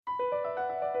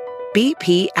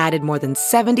BP added more than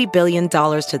 $70 billion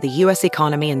to the U.S.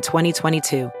 economy in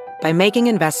 2022 by making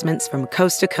investments from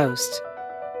coast to coast.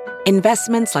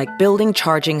 Investments like building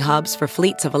charging hubs for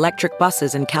fleets of electric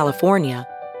buses in California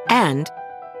and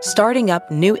starting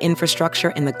up new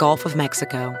infrastructure in the Gulf of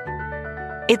Mexico.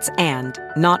 It's and,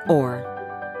 not or.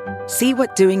 See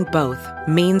what doing both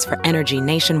means for energy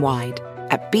nationwide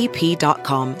at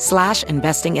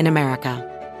bp.com/investing in America.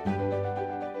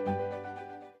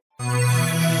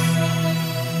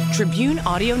 Tribune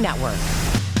Audio Network.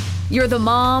 You're the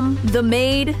mom, the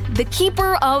maid, the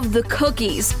keeper of the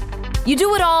cookies. You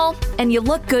do it all, and you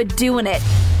look good doing it.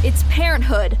 It's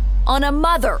parenthood on a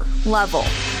mother level.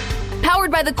 Powered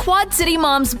by the Quad City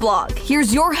Moms blog,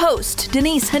 here's your host,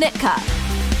 Denise Hanitka.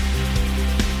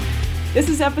 This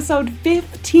is episode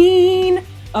 15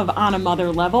 of On a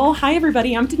Mother Level. Hi,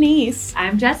 everybody. I'm Denise.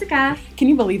 I'm Jessica. Can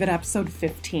you believe it? Episode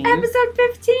 15. Episode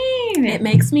 15. It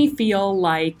makes me feel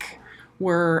like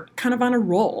we're kind of on a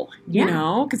roll, you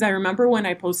know? Because I remember when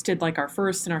I posted like our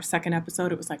first and our second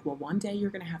episode, it was like, well, one day you're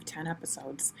going to have 10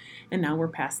 episodes. And now we're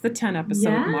past the 10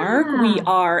 episode mark. We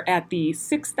are at the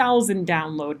 6,000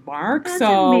 download mark. That's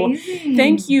so amazing.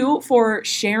 Thank you for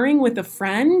sharing with a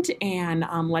friend and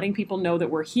letting people know that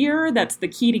we're here. That's the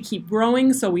key to keep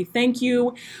growing. So we thank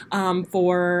you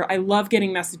I love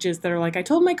getting messages that are like, I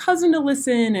told my cousin to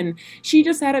listen and she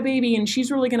just had a baby and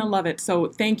she's really going to love it. So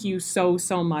thank you so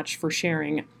much for sharing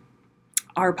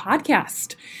our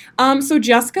podcast. So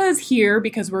Jessica is here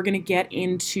because we're going to get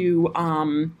into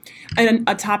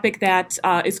a topic that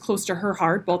is close to her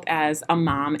heart, both as a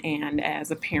mom and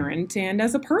as a parent and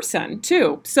as a person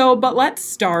too. But let's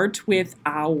start with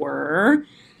our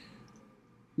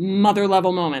mother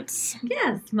level moments.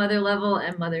 Yes, mother level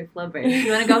and mother flubber.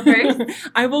 You want to go first?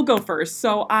 I will go first.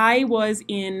 So I was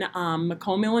in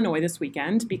Macomb, Illinois this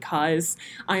weekend because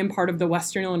I am part of the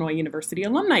Western Illinois University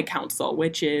Alumni Council,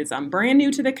 which is brand new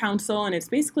to the council, and it's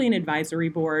basically an advisory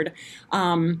board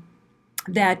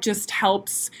that just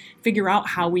helps figure out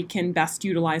how we can best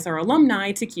utilize our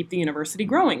alumni to keep the university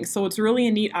growing. So it's really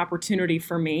a neat opportunity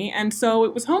for me. And so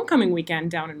it was homecoming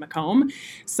weekend down in Macomb.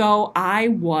 So I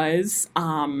was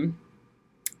down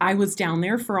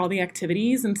there for all the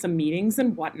activities and some meetings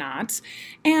and whatnot.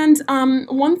 And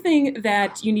one thing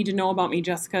that you need to know about me,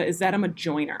 Jessica, is that I'm a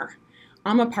joiner.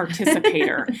 I'm a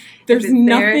participator. There's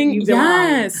nothing.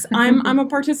 Yes, I'm a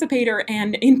participator,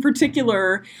 and in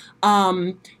particular,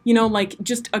 like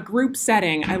just a group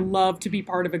setting. I love to be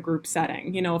part of a group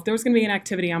setting. You know, if there's going to be an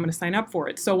activity, I'm going to sign up for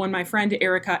it. So when my friend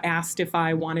Erica asked if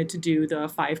I wanted to do the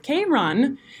 5K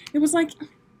run, it was like,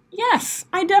 yes,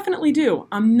 I definitely do.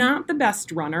 I'm not the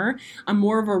best runner. I'm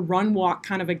more of a run walk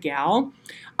kind of a gal,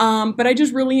 but I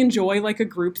just really enjoy like a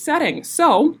group setting.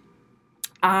 So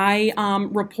I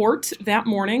report that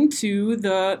morning to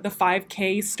the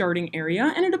 5K starting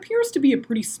area, and it appears to be a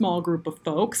pretty small group of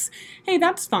folks. Hey,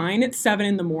 that's fine. It's 7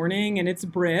 in the morning, and it's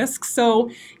brisk. So,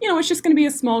 it's just going to be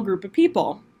a small group of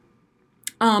people.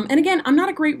 And again, I'm not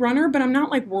a great runner, but I'm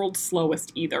not like world's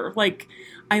slowest either. Like,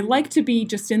 I like to be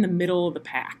just in the middle of the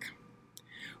pack.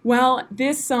 Well,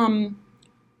 this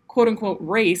quote-unquote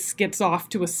race gets off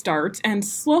to a start, and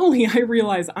slowly I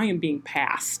realize I am being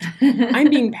passed. I'm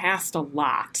being passed a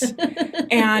lot.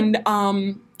 And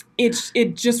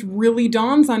it just really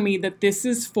dawns on me that this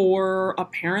is for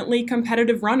apparently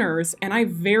competitive runners, and I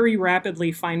very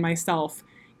rapidly find myself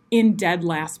in dead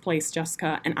last place,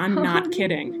 Jessica, and I'm not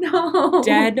kidding. No.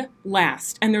 Dead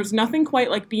last. And there's nothing quite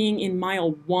like being in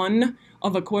mile 1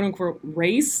 of a quote-unquote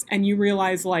race, and you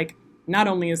realize, like, not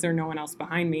only is there no one else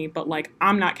behind me, but like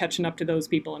I'm not catching up to those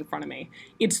people in front of me.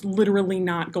 It's literally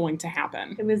not going to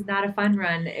happen. It was not a fun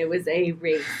run. It was a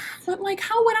race. But like,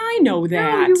 how would I know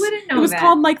that? No, you wouldn't know that. It was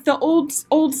called like the old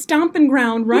stomping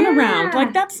ground runaround.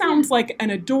 Like that sounds like an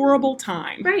adorable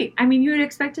time. Right. I mean, you would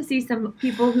expect to see some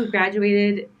people who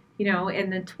graduated, in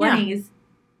the 20s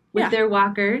with their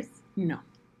walkers. No.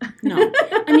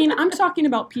 I mean, I'm talking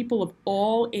about people of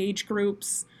all age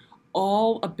groups,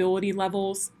 all ability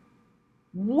levels,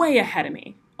 way ahead of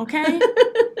me, okay?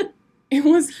 It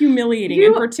was humiliating,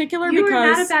 in particular because... You were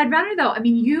not a bad runner, though. I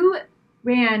mean, you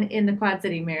ran in the Quad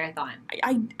City Marathon.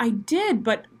 I did,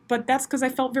 but that's because I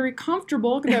felt very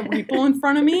comfortable because there were people in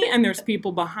front of me and there's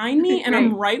people behind me, and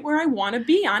I'm right where I want to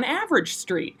be on Average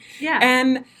Street. Yeah.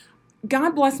 And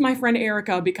God bless my friend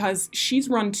Erica, because she's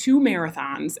run 2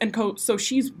 marathons, and so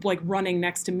she's like running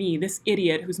next to me, this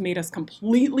idiot who's made us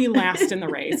completely last in the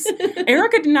race.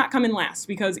 Erica did not come in last,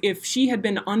 because if she had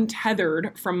been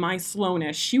untethered from my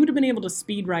slowness, she would have been able to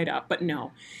speed right up, but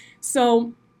no.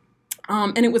 So,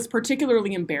 and it was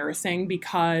particularly embarrassing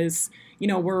because,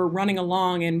 we're running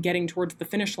along and getting towards the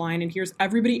finish line, and here's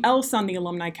everybody else on the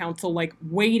alumni council, like,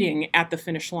 waiting at the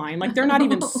finish line. Like, they're not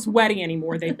even sweaty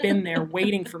anymore. They've been there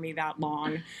waiting for me that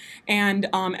long. And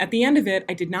at the end of it,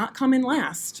 I did not come in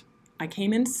last. I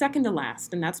came in second to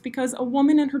last, and that's because a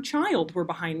woman and her child were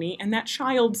behind me, and that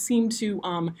child seemed to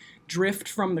drift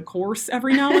from the course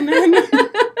every now and then.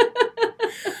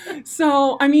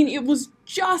 So, I mean, it was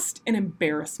just an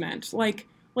embarrassment.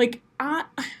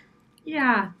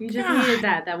 Yeah, you just needed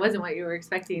that. That wasn't what you were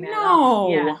expecting at No.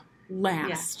 all. Yeah.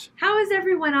 Last. Yeah. How is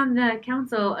everyone on the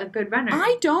council a good runner?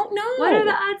 I don't know. What are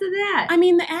the odds of that? I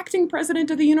mean, the acting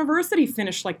president of the university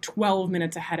finished like 12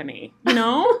 minutes ahead of me, you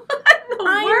know?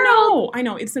 I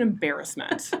know. It's an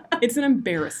embarrassment. It's an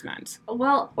embarrassment.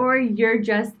 Well, or you're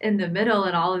just in the middle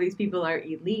and all of these people are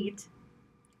elite.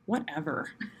 Whatever.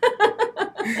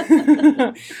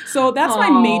 So that's my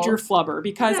major flubber,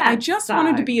 because I just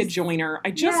wanted to be a joiner.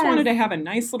 I just wanted to have a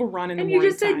nice little run in the morning. And you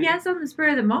just said yes on the spur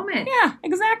of the moment. Yeah,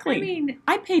 exactly. I mean,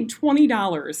 I paid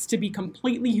 $20 to be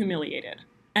completely humiliated,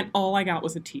 and all I got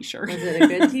was a T-shirt. Was it a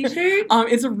good T-shirt?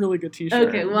 It's a really good T-shirt.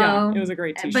 Okay, well, yeah, it was a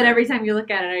great T-shirt. But every time you look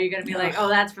at it, are you going to be like, oh,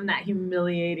 that's from that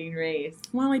humiliating race?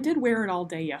 Well, I did wear it all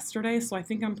day yesterday, so I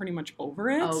think I'm pretty much over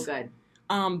it. Oh, good.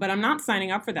 But I'm not signing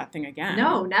up for that thing again.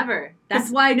 No, never.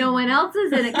 That's why no one else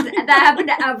is in it. 'Cause that happened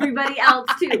to everybody else,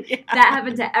 too. Yeah. That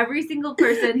happened to every single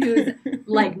person who's,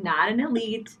 like, not an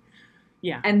elite.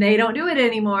 Yeah. And they don't do it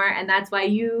anymore. And that's why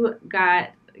you got,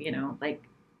 like,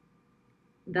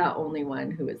 the only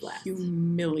one who is left.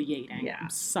 Humiliating. Yeah. I'm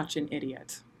such an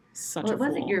idiot. Such a fool. It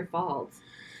wasn't your fault.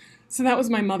 So that was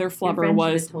my mother flubber,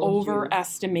 was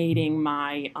overestimating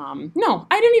my, no,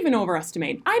 I didn't even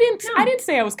overestimate. I didn't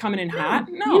say I was coming in hot.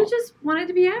 No. You just wanted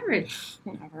to be average.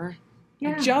 Whatever.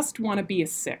 Yeah. I just want to be a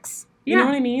 6. You know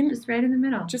what I mean? Just right in the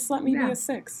middle. Just let me be a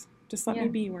 6. Just let me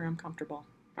be where I'm comfortable.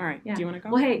 All right. Yeah. Do you want to go?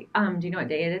 Well, hey, do you know what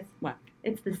day it is? What?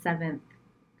 It's the 7th.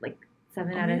 Like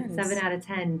 7 out of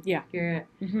 10. Yeah. You're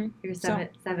 7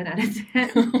 out of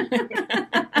 10. Oh my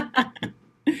God.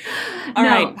 All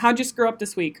right. How'd you screw up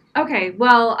this week? Okay.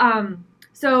 Well,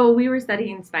 so we were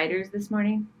studying spiders this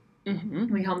morning.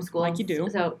 Mm-hmm. We homeschool. Like you do.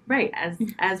 So, right,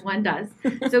 as one does.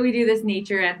 So we do this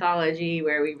nature anthology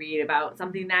where we read about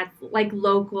something that's like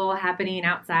local, happening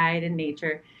outside in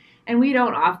nature. And we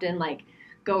don't often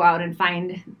go out and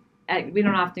find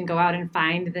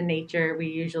the nature. We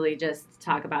usually just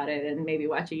talk about it and maybe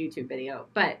watch a YouTube video.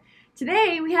 But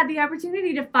today we had the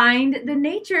opportunity to find the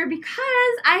nature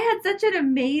because I had such an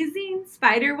amazing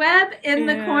spider web in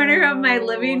the corner of my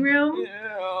living room.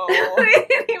 We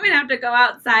didn't even have to go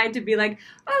outside to be like,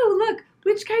 oh, look,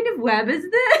 which kind of web is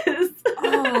this?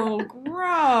 Oh,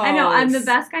 gross. I know, I'm the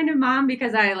best kind of mom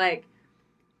because I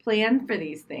plan for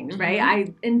these things, right? I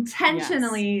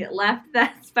intentionally left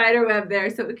that spider web there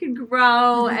so it could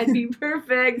grow and be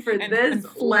perfect for this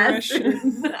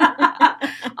lesson.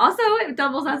 Also, it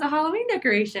doubles as a Halloween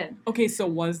decoration. Okay, so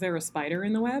was there a spider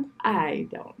in the web? I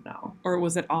don't know. Or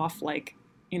was it off,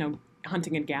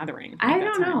 hunting and gathering? I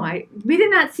don't know. We did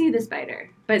not see the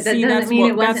spider, but that doesn't mean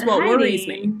it wasn't hiding. That's what worries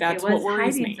me. That's what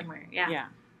worries me. Somewhere. Yeah.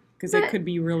 Because it could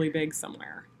be really big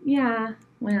somewhere. Yeah,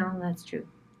 well, that's true.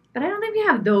 But I don't think we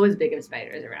have those big of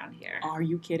spiders around here. Are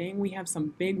you kidding? We have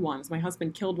some big ones. My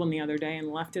husband killed one the other day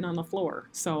and left it on the floor.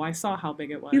 So I saw how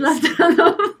big it was. You left it on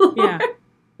the floor? Yeah.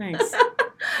 Thanks.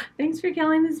 Thanks for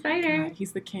killing the spider. God,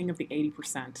 he's the king of the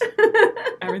 80%.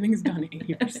 Everything's done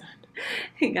 80%.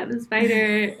 He got the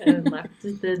spider and left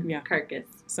the carcass.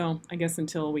 So I guess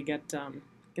until we get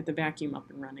the vacuum up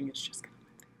and running, it's just going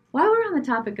to... While we're on the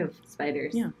topic of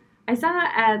spiders... Yeah. I saw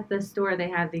at the store they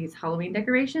have these Halloween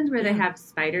decorations where they have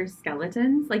spider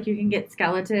skeletons. Like you can get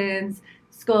skeletons,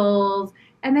 skulls,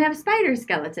 and they have spider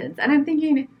skeletons. And I'm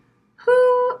thinking,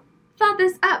 who thought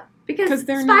this up? Because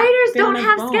spiders don't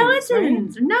have bones,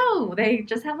 skeletons. Right? No, they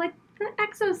just have the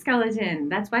exoskeleton.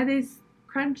 That's why they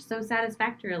crunch so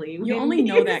satisfactorily. You only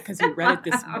know that because you read it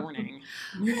this morning.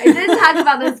 I did talk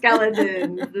about the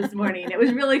skeletons this morning. It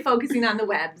was really focusing on the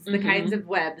webs, the kinds of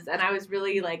webs. And I was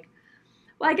really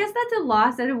well, I guess that's a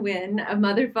loss and a win, a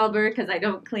mother flubber because I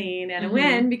don't clean, and a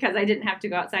win because I didn't have to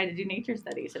go outside to do nature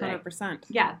study today. 100%.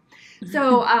 Yeah.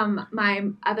 So my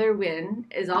other win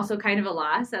is also kind of a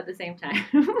loss at the same time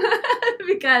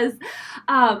because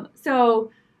so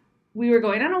we were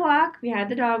going on a walk. We had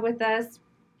the dog with us,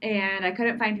 and I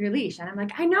couldn't find her leash. And I'm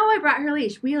like, I know I brought her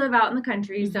leash. We live out in the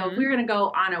country, so if we're going to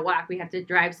go on a walk, we have to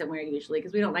drive somewhere usually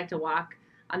because we don't like to walk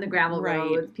on the gravel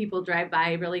roads. People drive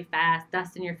by really fast,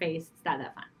 dust in your face. It's not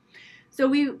that fun. So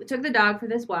we took the dog for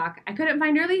this walk. I couldn't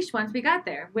find her leash once we got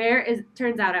there.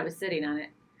 Turns out I was sitting on it.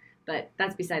 But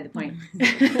that's beside the point.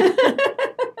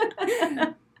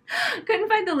 Couldn't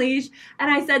find the leash.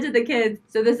 And I said to the kids,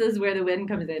 so this is where the win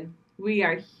comes in. We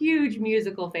are huge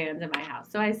musical fans in my house.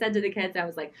 So I said to the kids, I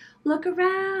was like, look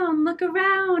around, look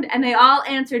around. And they all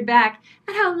answered back,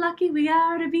 and how lucky we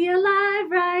are to be alive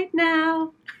right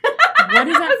now. What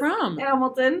is that from?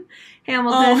 Hamilton.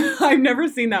 Oh, I've never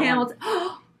seen that Hamilton.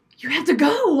 Oh, you have to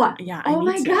go. Yeah, oh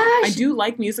my gosh. I do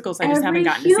like musicals. I just haven't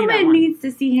gotten to see that one. Every human needs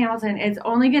to see Hamilton. It's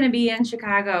only going to be in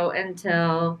Chicago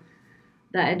until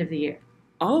the end of the year.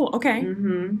 Oh, okay.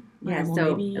 Mm-hmm. Yeah, Right, well,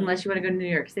 so maybe... unless you want to go to New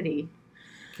York City,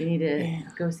 you need to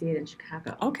go see it in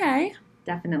Chicago. Okay.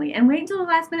 Definitely. And wait until the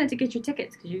last minute to get your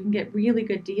tickets because you can get really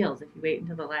good deals if you wait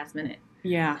until the last minute.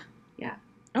 Yeah. Yeah.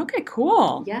 Okay,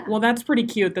 cool. Yeah. Well, that's pretty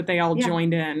cute that they all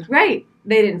joined in. Right.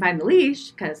 They didn't find the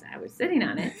leash because I was sitting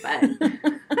on it, but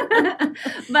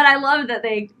but I love that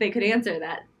they could answer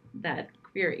that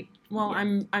query. Well,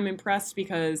 yeah. I'm impressed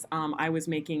because I was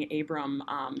making Abram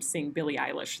sing Billie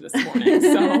Eilish this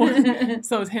morning,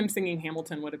 so him singing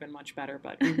Hamilton would have been much better.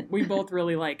 But we both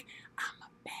really like, I'm a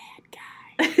bad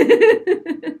guy.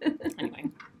 Anyway.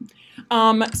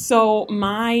 So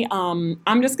my,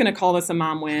 I'm just going to call this a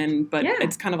mom win, but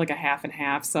it's kind of like a half and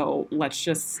half. So let's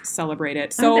just celebrate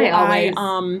it. So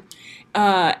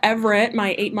Everett,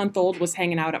 my 8-month-old, was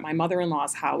hanging out at my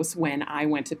mother-in-law's house when I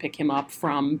went to pick him up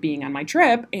from being on my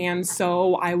trip. And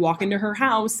so I walk into her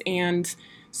house and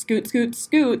scoot, scoot,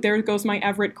 scoot. There goes my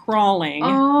Everett crawling.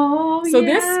 Oh, so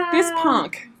this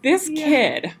punk, this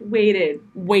kid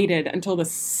waited until the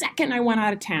second I went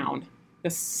out of town.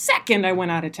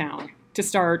 To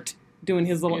start doing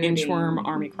his little inchworm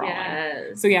army crawling.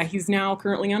 Yes. So yeah, he's now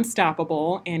currently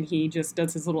unstoppable, and he just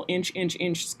does his little inch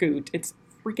scoot. It's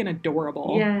freaking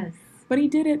adorable. Yes. But he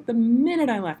did it the minute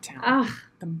I left town. Ugh.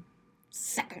 The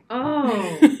second.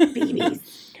 Oh,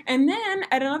 babies. And then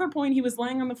at another point, he was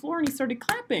laying on the floor and he started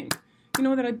clapping. You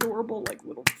know, that adorable, like,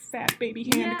 little fat baby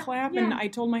hand clap? Yeah. And I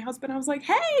told my husband, I was like,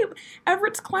 hey,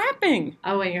 Everett's clapping.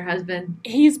 Oh, and your husband?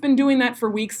 He's been doing that for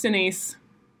weeks, Denise.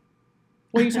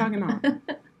 What are you talking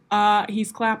about?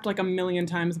 He's clapped like 1,000,000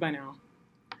 times by now.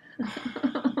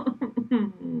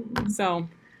 So,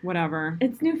 whatever.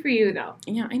 It's new for you, though.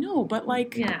 Yeah, I know, but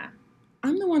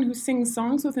I'm the one who sings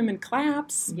songs with him and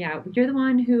claps. Yeah, you're the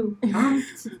one who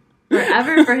pumped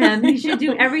forever for him. He should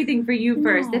do everything for you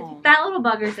first. If that little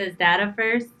bugger says data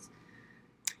first,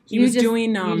 you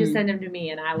just send him to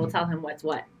me and I will tell him what's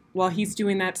what. Well, he's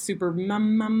doing that super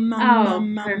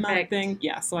perfect thing.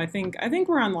 Yeah, so I think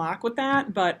we're on lock with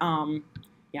that. But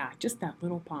just that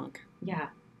little punk. Yeah,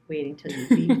 waiting till you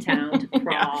leave town to crawl.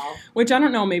 Yeah. Which I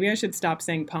don't know. Maybe I should stop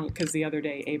saying punk because the other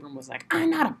day Abram was like, "I'm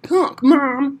not a punk,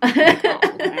 Mom." I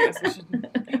guess I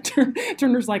shouldn't.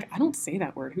 Turner's like, "I don't say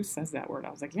that word. Who says that word?"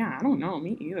 I was like, "Yeah, I don't know.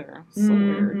 Me either." So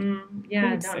weird.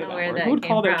 Yeah, I don't know where that came from. Who would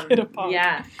call their kid a punk?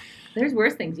 Yeah, there's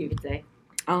worse things you could say.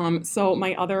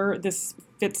 So this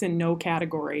fits in no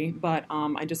category, but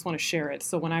I just want to share it.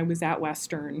 So when I was at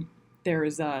Western,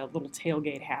 there's a little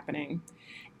tailgate happening.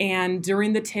 And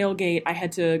during the tailgate, I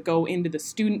had to go into the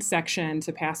student section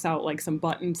to pass out like some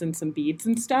buttons and some beads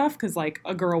and stuff because like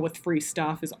a girl with free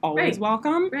stuff is always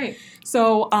welcome. Right.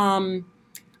 So I'm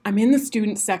in the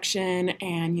student section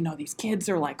and, you know, these kids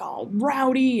are like all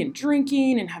rowdy and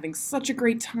drinking and having such a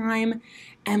great time.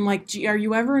 And like, are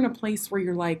you ever in a place where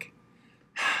you're like,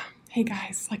 hey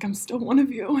guys, like I'm still one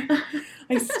of you.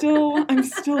 I'm still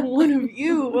one of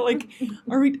you. Like,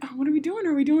 what are we doing?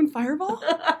 Are we doing Fireball?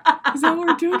 Is that what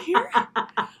we're doing here?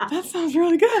 That sounds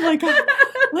really good. Like,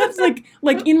 let's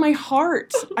like in my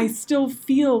heart, I still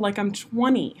feel like I'm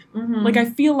 20. Mm-hmm. Like I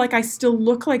feel like I still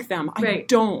look like them. I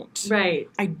don't. Right.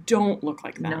 I don't look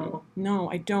like them. No,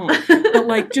 I don't. But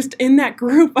like just in that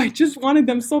group, I just wanted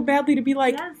them so badly to be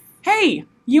like, hey,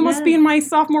 you must be in my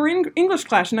sophomore English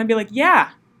class. And I'd be like,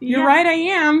 yeah. You're right, I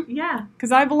am. Yeah.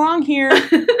 Because I belong here.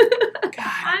 God.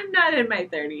 I'm not in my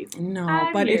 30s. No,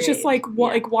 but it's just like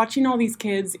watching all these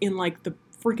kids in like the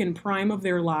freaking prime of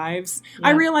their lives. Yeah.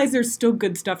 I realize there's still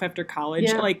good stuff after college.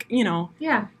 Yeah. Like, you know.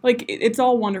 Yeah. Like, it's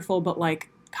all wonderful, but like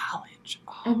college.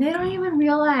 Oh, and they don't even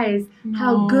realize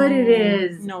how good it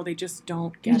is. No, they just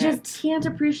don't get it. You just can't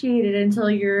appreciate it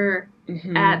until you're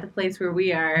at the place where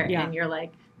we are. And you're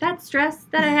like, that stress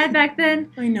that I had back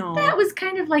then. I know. That was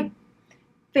kind of like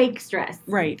fake stress.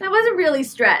 Right. That wasn't really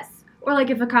stress. Or like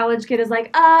if a college kid is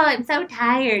like, oh, I'm so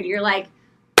tired. You're like,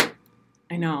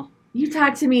 I know. You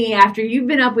talk to me after you've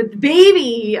been up with the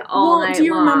baby all night long. Do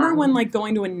you remember when, like,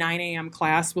 going to a 9 a.m.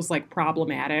 class was, like,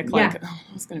 problematic? Yeah. Like, oh,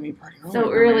 it's going to be pretty early.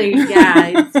 So early, yeah.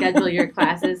 You'd schedule your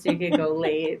classes so you could go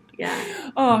late.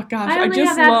 Yeah. Oh, gosh. I only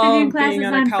just have afternoon love classes being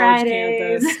on on a college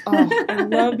Fridays. campus. Oh, I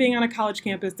love being on a college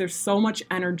campus. There's so much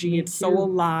energy. It's so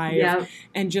alive. Yep.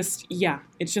 And just, yeah,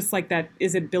 it's just like that.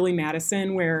 Is it Billy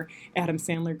Madison where Adam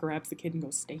Sandler grabs the kid and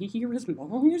goes, stay here as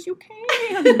long as you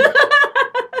can?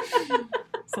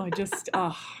 So I just,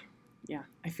 yeah,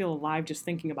 I feel alive just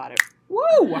thinking about it.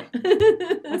 Woo!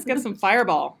 Let's get some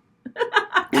Fireball.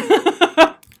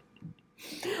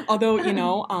 Although, you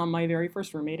know, my very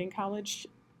first roommate in college,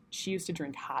 she used to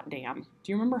drink Hot Damn.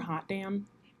 Do you remember Hot Damn?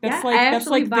 That's I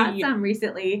actually bought some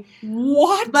recently.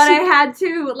 What? But I had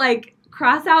to, like,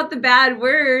 cross out the bad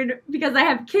word because I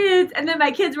have kids, and then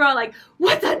my kids were all like,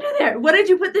 what's under there? What did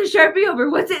you put the Sharpie over?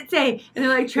 What's it say? And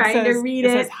they're like trying to read it.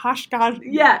 It says, hush, gosh,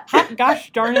 yeah. Hot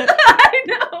gosh darn it. I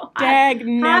know. Dag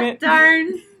nabbit.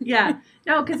 Darn. Yeah.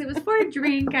 No, because it was for a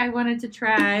drink I wanted to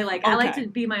try. Like, okay. I like to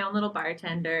be my own little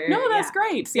bartender. No, that's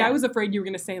great. See, I was afraid you were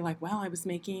going to say, like, well, I was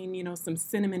making, you know, some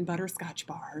cinnamon butterscotch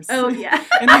bars. Oh, yeah.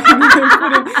 and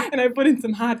I put in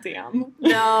some Hot Damn.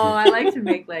 No, I like to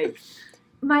make, like,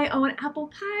 my own apple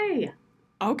pie.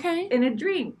 Okay. In a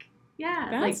drink. Yeah.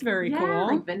 That's very cool.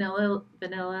 Like vanilla,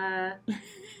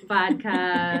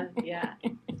 vodka. Yeah.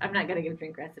 I'm not going to give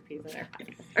drink recipes on our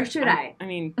podcast. Or should I? I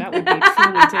mean, that would be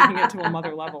truly taking it to a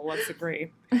mother level. Let's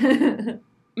agree.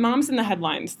 Moms in the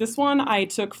headlines. This one I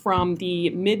took from the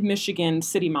Mid-Michigan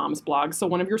City Moms blog. So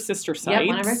one of your sister sites. Yep,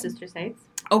 one of our sister sites.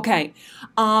 Okay.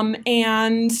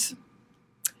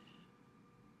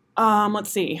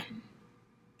 Let's see.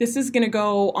 This is going to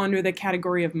go under the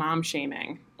category of mom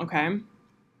shaming, okay?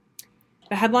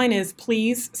 The headline is,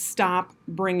 please stop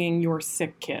bringing your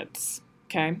sick kids,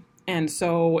 okay? And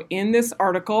so in this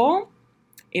article,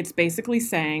 it's basically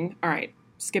saying, all right,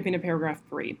 skipping to paragraph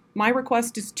 3. My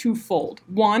request is twofold.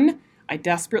 1, I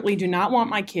desperately do not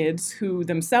want my kids, who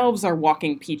themselves are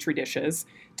walking petri dishes,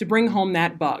 to bring home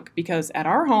that bug, because at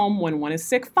our home, when one is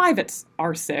sick, 5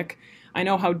 are sick. I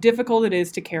know how difficult it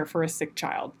is to care for a sick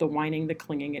child. The whining, the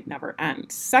clinging, it never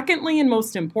ends. Secondly, and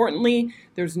most importantly,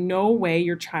 there's no way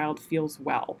your child feels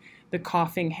well. The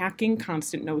coughing, hacking,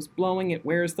 constant nose blowing, it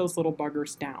wears those little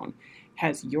buggers down.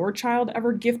 Has your child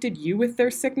ever gifted you with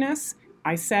their sickness?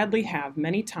 I sadly have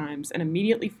many times and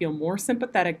immediately feel more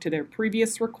sympathetic to their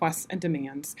previous requests and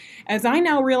demands, as I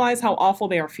now realize how awful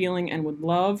they are feeling and would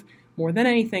love more than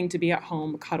anything to be at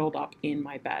home cuddled up in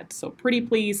my bed. So pretty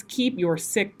please keep your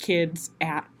sick kids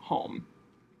at home.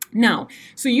 Now,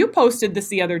 so you posted this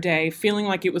the other day feeling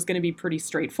like it was going to be pretty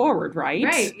straightforward, right?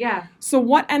 Right, yeah. So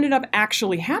what ended up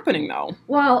actually happening, though?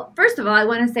 Well, first of all, I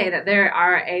want to say that there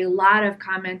are a lot of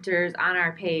commenters on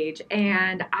our page,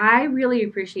 and I really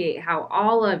appreciate how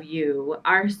all of you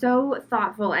are so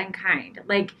thoughtful and kind.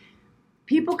 Like,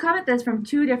 people come at this from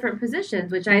 2 different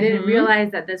positions, which I didn't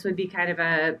realize that this would be kind of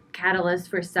a catalyst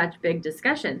for such big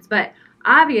discussions. But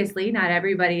obviously, not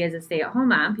everybody is a stay-at-home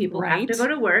mom. People have to go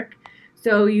to work.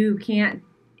 So you can't,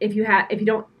 if you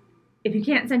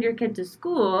can't send your kid to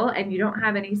school and you don't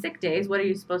have any sick days, what are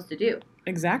you supposed to do?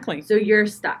 Exactly. So you're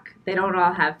stuck. They don't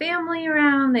all have family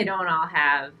around. They don't all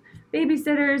have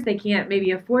babysitters. They can't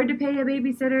maybe afford to pay a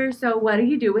babysitter. So what do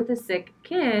you do with a sick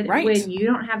kid when you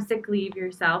don't have sick leave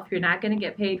yourself? You're not going to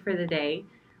get paid for the day.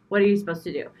 What are you supposed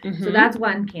to do? So that's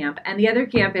one camp. And the other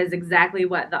camp is exactly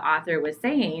what the author was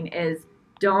saying is,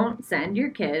 don't send your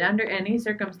kid under any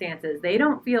circumstances. They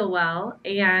don't feel well,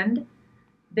 and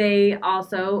they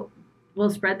also will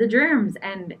spread the germs,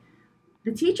 and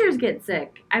the teachers get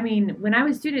sick. I mean, when I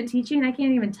was student teaching, I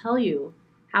can't even tell you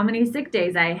how many sick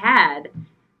days I had.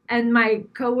 And my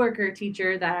coworker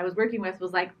teacher that I was working with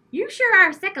was like, you sure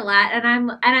are sick a lot.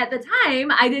 And at the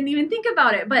time, I didn't even think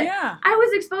about it. But I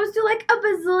was exposed to like a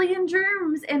bazillion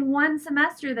germs in one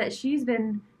semester that she's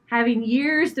been having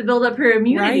years to build up her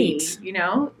immunity, you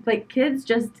know? Like, kids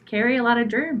just carry a lot of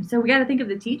germs. So we got to think of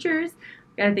the teachers.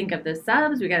 We got to think of the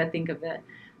subs. We got to think of the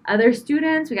other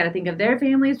students. We got to think of their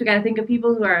families. We got to think of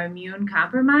people who are immune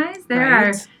compromised. There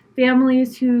are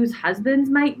families whose husbands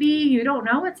might be. You don't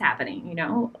know what's happening, you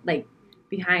know, like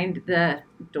behind the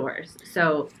doors.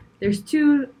 So there's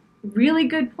 2 really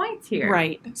good points here.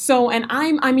 Right. So, and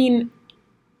I'm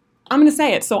going to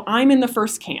say it. So I'm in the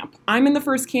first camp. I'm in the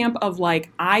first camp of like,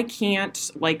 I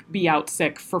can't like be out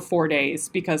sick for 4 days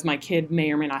because my kid may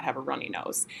or may not have a runny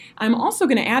nose. I'm also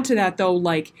going to add to that though,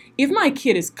 like if my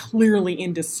kid is clearly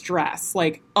in distress,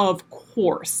 like of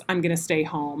course I'm going to stay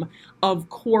home. Of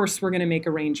course we're going to make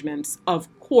arrangements. Of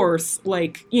course,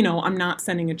 like, you know, I'm not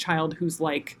sending a child who's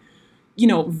like,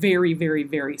 very, very,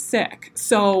 very sick.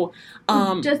 So,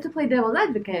 just to play devil's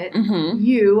advocate,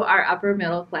 you are upper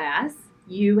middle class.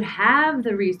 You have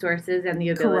the resources and the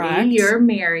ability. Correct. You're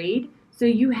married. So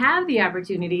you have the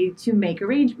opportunity to make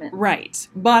arrangements. Right.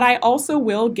 But I also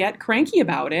will get cranky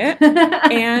about it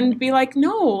and be like,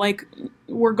 no, like,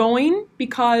 we're going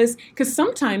because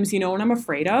sometimes, what I'm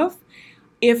afraid of,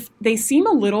 if they seem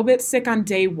a little bit sick on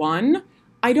day one,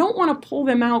 I don't want to pull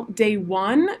them out day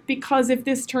one because if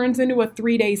this turns into a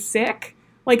 3-day sick,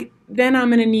 like, then I'm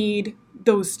going to need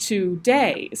those 2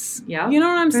 days. Yeah. You know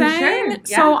what I'm saying? Sure.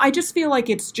 Yeah. So I just feel like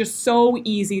it's just so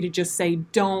easy to just say,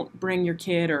 don't bring your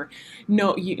kid, or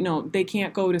no, they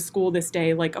can't go to school this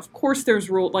day. Like, of course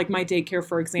there's rules, like my daycare,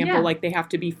 for example, like they have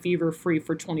to be fever free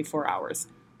for 24 hours.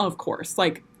 Of course,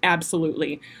 like,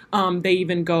 absolutely. They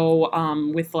even go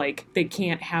with, like, they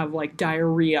can't have, like,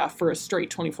 diarrhea for a straight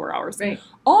 24 hours. Right.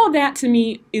 All of that to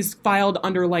me is filed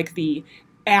under, like, the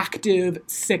active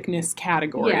sickness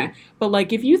category. Yeah. But,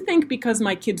 like, if you think because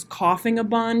my kid's coughing a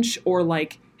bunch or,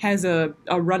 like, has a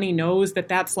runny nose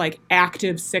that's, like,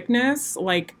 active sickness,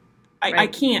 like, I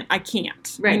can't.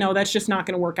 Right. That's just not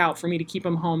going to work out for me to keep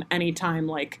him home anytime,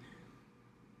 like,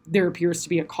 there appears to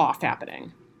be a cough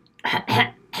happening.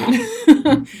 So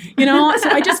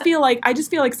I just feel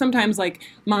like sometimes, like,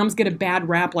 moms get a bad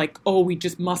rap, like, oh, we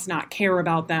just must not care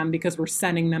about them because we're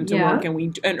sending them to work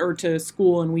or to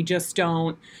school, and we just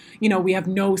don't, we have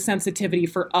no sensitivity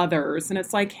for others. And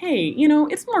it's like, hey,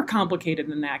 it's more complicated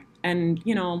than that. And,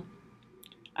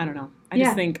 I don't know.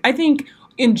 I think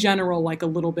in general, like, a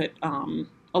little bit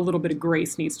of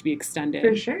grace needs to be extended.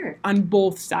 For sure. On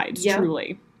both sides,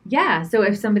 truly. Yeah. So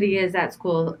if somebody is at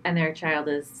school and their child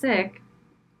is sick,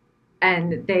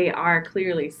 and they are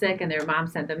clearly sick and their mom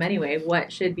sent them anyway,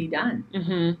 what should be done?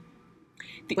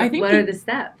 Mm-hmm. What are the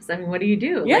steps? I mean, what do you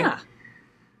do? Yeah.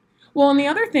 Well, and the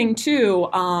other thing, too,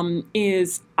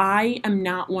 is I am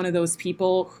not one of those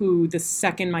people who the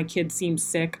second my kid seems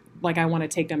sick, like, I want to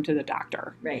take them to the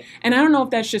doctor. Right. And I don't know if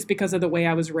that's just because of the way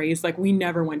I was raised. Like, we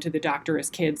never went to the doctor as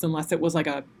kids unless it was like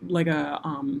a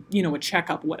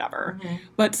checkup, whatever. Mm-hmm.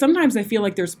 But sometimes I feel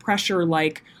like there's pressure,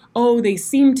 like, oh, they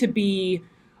seem to be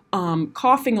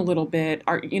coughing a little bit.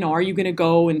 Are you going to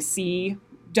go and see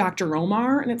Dr.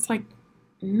 Omar? And it's like,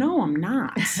 no, I'm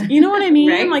not. You know what I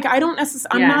mean? Right? Like, I don't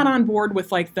necessarily, I'm not on board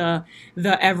with, like, the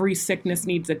every sickness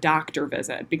needs a doctor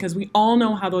visit, because we all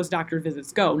know how those doctor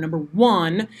visits go. Number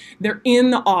one, they're in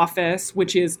the office,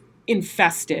 which is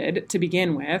infested to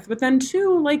begin with. But then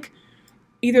two, like,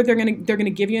 either they're gonna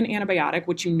give you an antibiotic,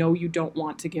 which you don't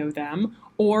want to give them,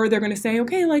 or they're gonna say,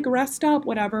 okay, like, rest up,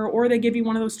 whatever, or they give you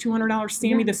one of those $200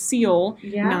 Sammy the Seal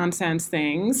nonsense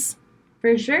things.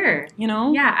 For sure.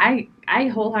 Yeah, I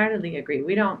wholeheartedly agree.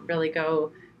 We don't really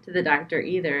go to the doctor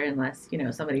either unless,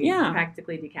 somebody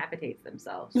practically decapitates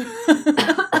themselves.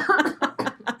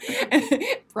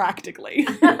 Practically.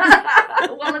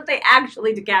 Well, if they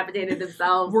actually decapitated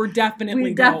themselves, we're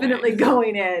definitely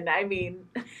going in. I mean,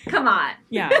 come on.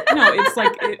 Yeah. No, it's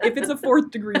like, if it's a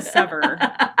 4th degree sever,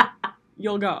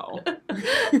 you'll go.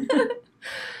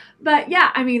 But yeah,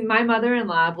 I mean, my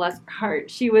mother-in-law, bless her heart,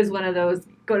 she was one of those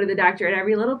go to the doctor at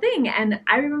every little thing. And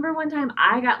I remember one time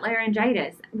I got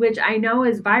laryngitis, which I know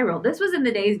is viral. This was in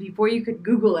the days before you could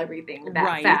Google everything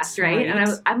that fast, right?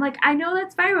 And I'm like, I know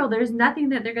that's viral. There's nothing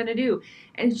that they're going to do.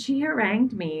 And she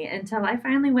harangued me until I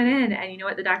finally went in. And you know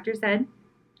what the doctor said?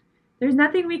 There's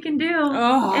nothing we can do.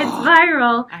 Oh, it's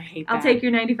viral. I hate that. I'll take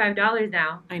your $95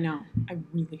 now. I know. I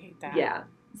really hate that. Yeah.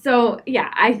 So,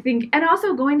 yeah, I think, and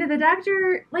also going to the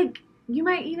doctor, like, you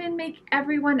might even make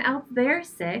everyone else there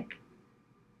sick.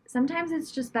 Sometimes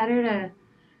it's just better to,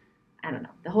 I don't know.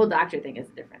 The whole doctor thing is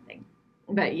a different thing.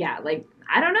 But yeah, like,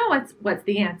 I don't know what's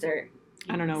the answer.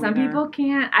 I don't know. Some people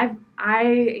can't.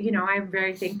 I'm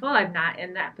very thankful I'm not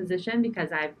in that position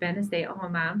because I've been a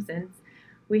stay-at-home mom since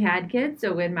we had kids.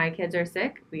 So when my kids are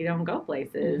sick, we don't go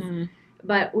places. Mm-hmm.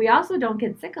 But we also don't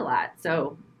get sick a lot.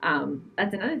 So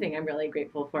that's another thing I'm really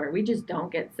grateful for. We just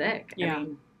don't get sick. Yeah. I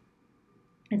mean,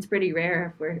 it's pretty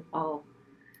rare if we're all,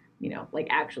 like,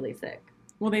 actually sick.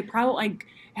 Well, they probably, like,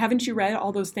 haven't you read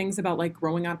all those things about, like,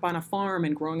 growing up on a farm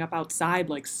and growing up outside,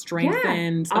 like,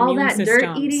 strengthens immune systems? All that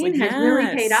dirt eating has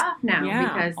really paid off now. Yeah,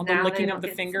 because all now the licking of the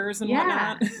fingers and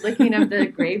whatnot. Licking of the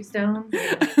gravestones.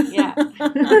 Yeah.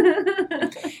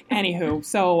 Anywho,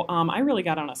 so I really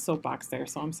got on a soapbox there,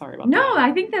 so I'm sorry about that. No,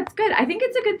 I think that's good. I think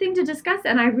it's a good thing to discuss,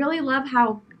 and I really love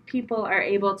how people are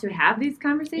able to have these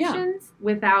conversations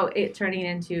without it turning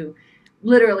into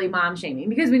literally mom shaming.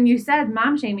 Because when you said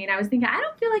mom shaming, I was thinking, I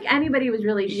don't feel like anybody was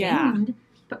really shamed.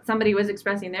 But somebody was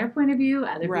expressing their point of view,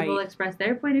 other people expressed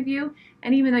their point of view,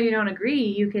 and even though you don't agree,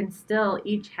 you can still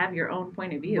each have your own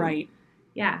point of view. Right.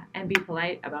 yeah, and be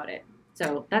polite about it.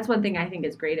 So that's one thing I think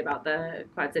is great about the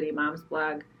Quad City Moms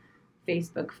blog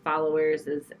Facebook followers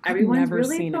is everyone's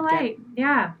really polite.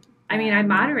 Yeah. I mean, I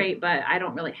moderate, but I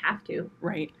don't really have to.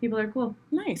 Right. People are cool.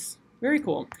 Nice. Very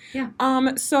cool. Yeah.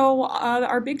 So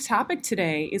our big topic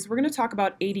today is we're going to talk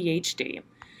about ADHD.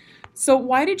 So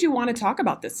why did you want to talk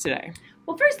about this today?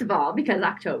 Well, first of all, because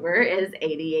October is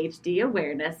ADHD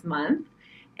Awareness Month.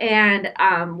 And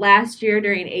last year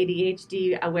during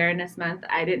ADHD Awareness Month,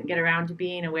 I didn't get around to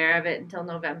being aware of it until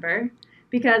November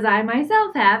because I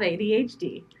myself have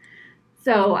ADHD.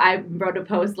 So I wrote a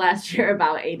post last year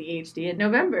about ADHD in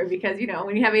November because, you know,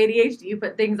 when you have ADHD, you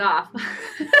put things off.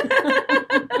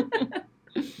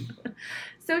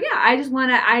 So yeah, I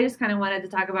just kind of wanted to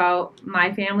talk about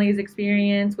my family's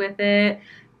experience with it,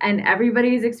 and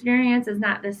everybody's experience is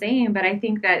not the same, but I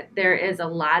think that there is a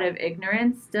lot of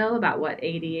ignorance still about what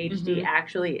ADHD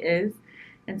actually is,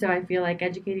 and so I feel like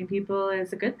educating people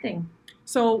is a good thing.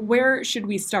 So where should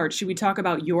we start? Should we talk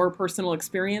about your personal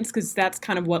experience? Because that's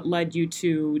kind of what led you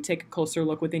to take a closer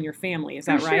look within your family. Is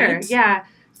that right? Sure, yeah.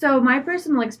 So my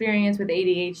personal experience with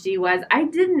ADHD was I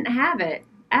didn't have it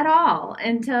at all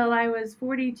until I was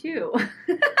 42.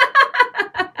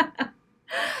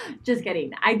 Just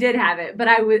kidding. I did have it, but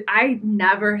I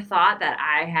never thought that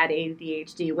I had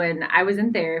ADHD when I was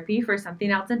in therapy for something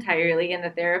else entirely, and the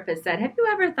therapist said, "Have you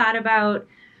ever thought about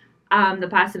the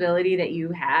possibility that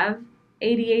you have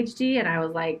ADHD?" And I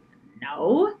was like,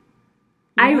 "No."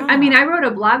 Yeah. I mean, I wrote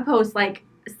a blog post like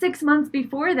 6 months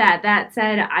before that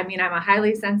said, I mean, I'm a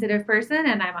highly sensitive person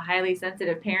and I'm a highly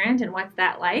sensitive parent, and what's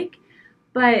that like?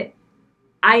 But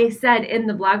I said in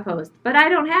the blog post, but I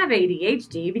don't have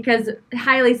ADHD because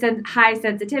high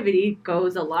sensitivity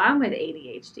goes along with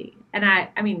ADHD. And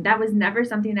I mean, that was never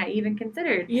something I even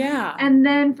considered. Yeah. And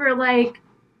then for like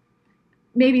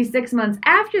maybe 6 months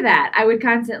after that, I would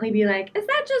constantly be like, is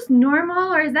that just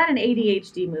normal or is that an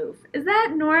ADHD move? Is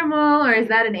that normal or is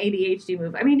that an ADHD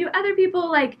move? I mean, do other people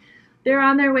like they're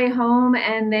on their way home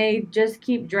and they just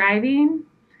keep driving?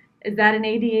 Is that an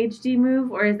ADHD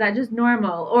move or is that just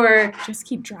normal? Or just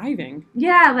keep driving.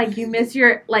 Yeah, like you miss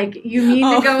your, like you need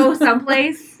to go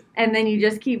someplace and then you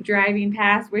just keep driving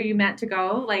past where you meant to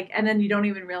go, like, and then you don't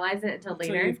even realize it until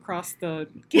later. So you've crossed the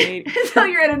until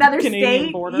you're in another Canadian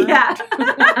state. Border. Yeah.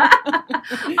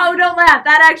 Oh, don't laugh.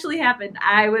 That actually happened.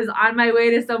 I was on my way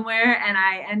to somewhere and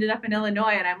I ended up in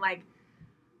Illinois and I'm like,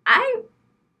 I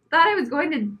thought I was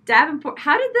going to Davenport.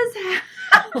 How did this happen?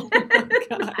 Oh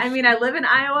I mean, I live in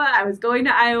Iowa. I was going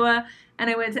to Iowa, and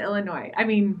I went to Illinois. I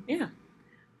mean, yeah.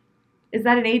 Is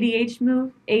that an ADHD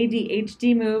move?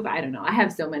 ADHD move? I don't know. I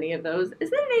have so many of those. Is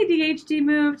that an ADHD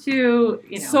move to,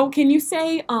 you know? So can you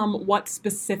say what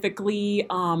specifically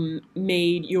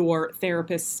made your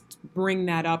therapist bring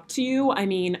that up to you? I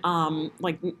mean,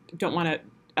 like, don't want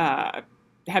to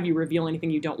have you reveal anything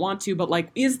you don't want to, but like,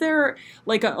 is there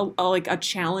like a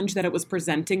challenge that it was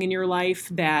presenting in your life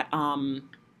that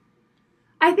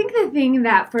I think the thing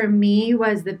that for me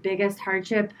was the biggest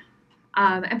hardship,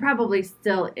 and probably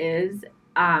still is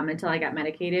until I got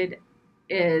medicated,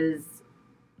 is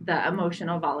the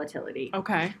emotional volatility.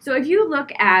 Okay. So if you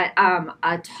look at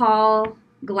a tall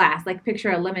glass, like picture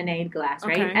a lemonade glass,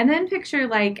 right? Okay. And then picture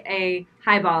like a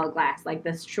highball glass, like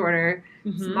the shorter,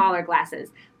 smaller glasses.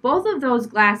 Both of those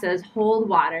glasses hold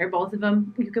water. Both of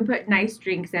them, you can put nice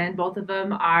drinks in. Both of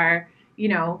them are, you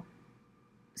know,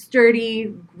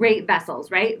 sturdy, great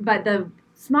vessels, right? But the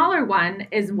smaller one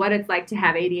is what it's like to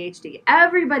have ADHD.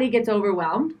 Everybody gets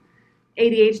overwhelmed.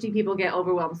 ADHD people get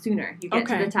overwhelmed sooner. You get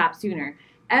to the top sooner.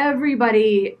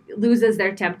 Everybody loses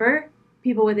their temper.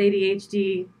 People with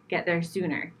ADHD get there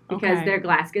sooner because their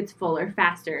glass gets fuller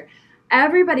faster.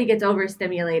 Everybody gets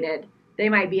overstimulated. They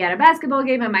might be at a basketball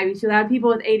game. It might be too loud. People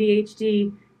with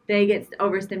ADHD, they get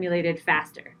overstimulated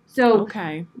faster. So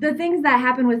the things that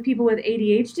happen with people with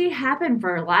ADHD happen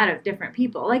for a lot of different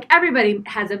people. Like everybody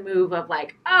has a move of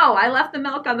like, oh, I left the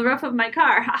milk on the roof of my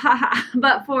car. Ha ha ha.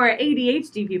 But for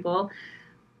ADHD people,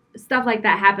 stuff like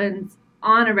that happens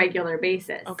on a regular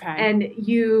basis. Okay. And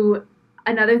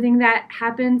another thing that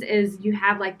happens is you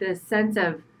have like this sense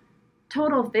of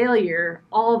total failure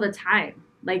all the time.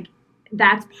 Like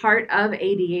that's part of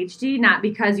ADHD, not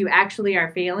because you actually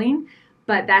are failing,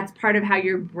 but that's part of how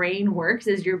your brain works,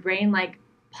 is your brain like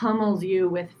pummels you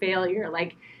with failure.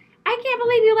 Like, I can't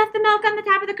believe you left the milk on the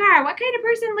top of the car. What kind of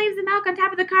person leaves the milk on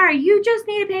top of the car? You just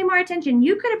need to pay more attention.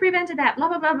 You could have prevented that, blah,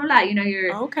 blah, blah, blah, blah. You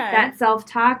know, that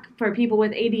self-talk for people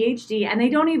with ADHD, and they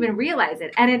don't even realize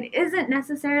it. And it isn't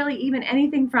necessarily even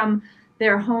anything from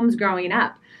their homes growing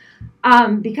up.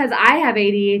 Because I have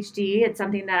ADHD, it's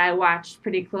something that I watch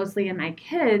pretty closely in my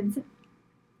kids.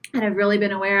 and I've really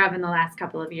been aware of in the last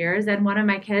couple of years. And one of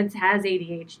my kids has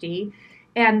ADHD.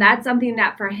 And that's something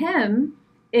that for him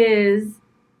is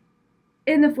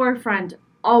in the forefront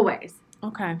always.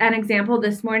 Okay. An example,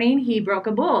 this morning, he broke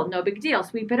a bowl. No big deal.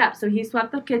 Sweep it up. So he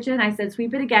swept the kitchen. I said,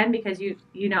 sweep it again because you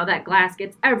know that glass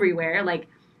gets everywhere. Like,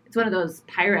 it's one of those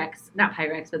not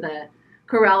Pyrex, but the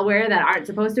Corelware that aren't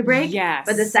supposed to break. Yes.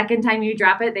 But the second time you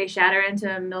drop it, they shatter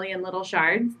into a million little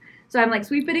shards. So I'm like,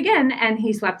 sweep it again. And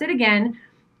he swept it again.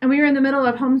 And we were in the middle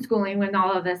of homeschooling when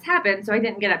all of this happened. So I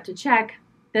didn't get up to check.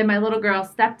 Then my little girl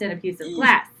stepped in a piece of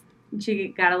glass. And she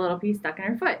got a little piece stuck in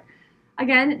her foot.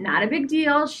 Again, not a big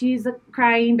deal. She's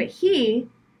crying, but he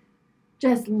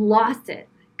just lost it.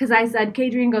 Because I said,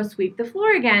 Kadrian, go sweep the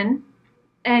floor again.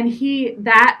 And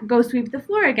go sweep the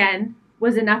floor again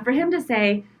was enough for him to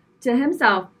say to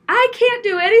himself, I can't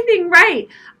do anything right.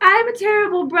 I'm a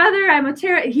terrible brother.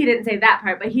 He didn't say that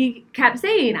part, but he kept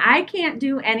saying, I can't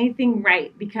do anything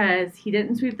right because he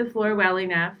didn't sweep the floor well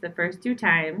enough the first 2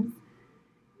 times.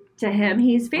 To him,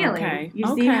 he's failing. Okay.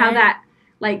 You see how that,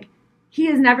 like, he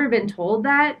has never been told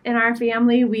that in our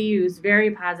family. We use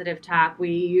very positive talk. We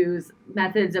use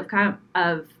methods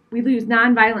we use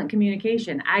nonviolent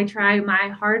communication. I try my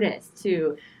hardest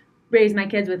to raise my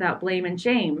kids without blame and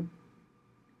shame.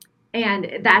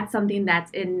 And that's something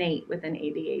that's innate with an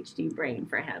ADHD brain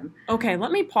for him. Okay,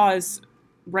 let me pause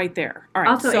right there. All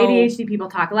right. Also, ADHD people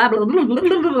talk a lot. Blah, blah, blah,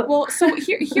 blah, blah. Well, so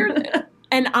here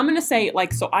and I'm going to say,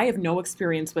 like, so I have no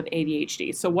experience with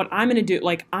ADHD. So what I'm going to do,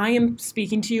 like, I am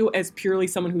speaking to you as purely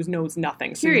someone who knows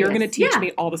nothing. So you're going to teach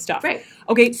me all the stuff. Right.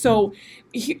 Okay, so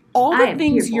all the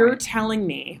things you're telling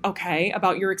me, okay,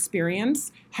 about your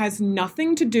experience has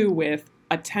nothing to do with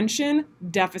attention,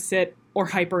 deficit, or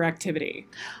hyperactivity.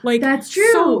 Like, that's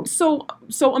true. So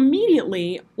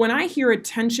immediately when I hear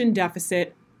attention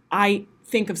deficit, I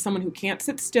think of someone who can't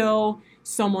sit still,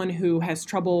 someone who has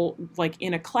trouble, like,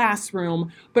 in a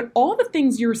classroom. But all the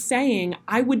things you're saying,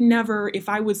 I would never, if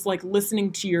I was, like,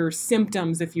 listening to your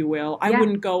symptoms, if you will, I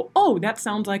wouldn't go, oh, that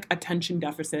sounds like attention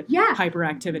deficit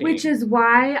hyperactivity. Which is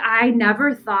why I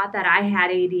never thought that I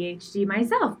had ADHD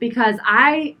myself, because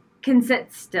I can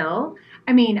sit still.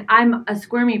 I mean, I'm a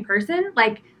squirmy person.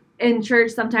 Like, in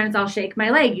church, sometimes I'll shake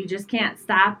my leg. You just can't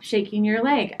stop shaking your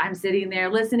leg. I'm sitting there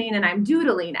listening and I'm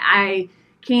doodling. I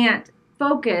can't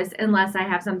focus unless I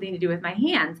have something to do with my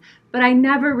hands. But I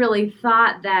never really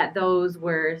thought that those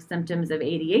were symptoms of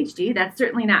ADHD. That's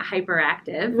certainly not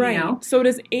hyperactive. Right. You know? So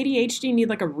does ADHD need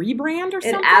like a rebrand or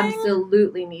something? It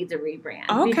absolutely needs a rebrand.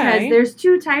 Okay. Because there's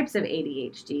 2 types of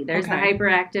ADHD. There's the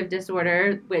hyperactive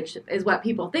disorder, which is what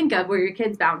people think of, where your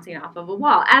kid's bouncing off of a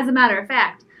wall. As a matter of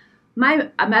fact,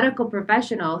 a medical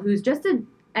professional who's just an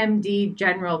MD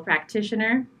general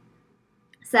practitioner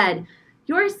said,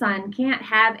 your son can't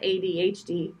have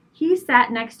ADHD. He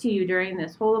sat next to you during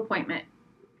this whole appointment.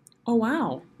 Oh,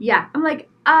 wow. Yeah. I'm like,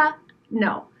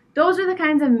 no. Those are the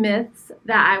kinds of myths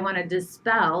that I want to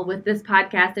dispel with this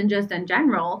podcast and just in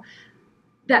general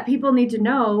that people need to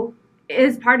know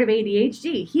is part of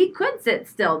ADHD. He could sit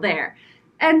still there.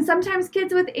 And sometimes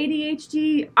kids with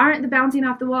ADHD aren't the bouncing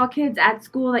off the wall kids at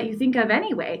school that you think of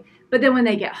anyway. But then when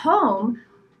they get home,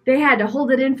 they had to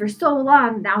hold it in for so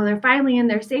long. Now they're finally in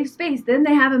their safe space. Then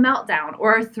they have a meltdown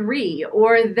or 3,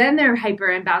 or then they're hyper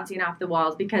and bouncing off the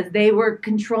walls because they were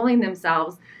controlling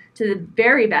themselves to the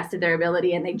very best of their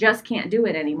ability and they just can't do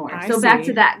it anymore. I so see. Back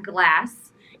to that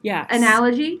glass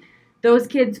analogy, those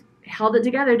kids held it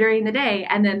together during the day,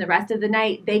 and then the rest of the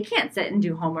night they can't sit and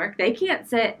do homework. They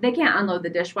can't unload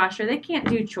the dishwasher. They can't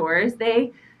do chores.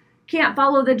 They can't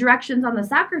follow the directions on the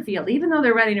soccer field. Even though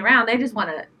they're running around, they just want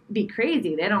to be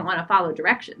crazy. They don't want to follow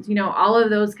directions. You know, all of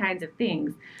those kinds of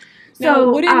things.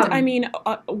 So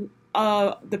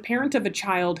the parent of a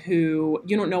child who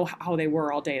you don't know how they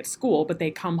were all day at school, but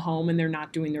they come home and they're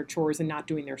not doing their chores and not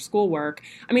doing their schoolwork.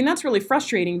 I mean, that's really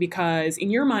frustrating because in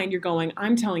your mind you're going,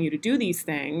 I'm telling you to do these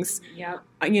things. Yep.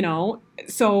 You know,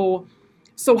 so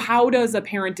how does a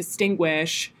parent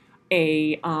distinguish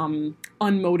a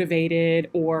unmotivated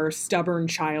or stubborn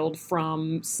child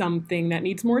from something that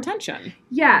needs more attention?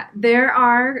 Yeah, there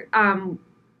are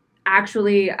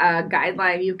actually a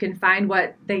guideline. You can find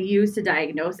what they use to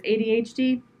diagnose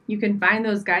ADHD. You can find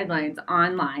those guidelines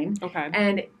online. Okay.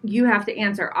 And you have to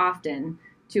answer often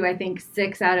to, I think,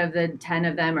 6 out of the 10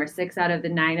 of them or 6 out of the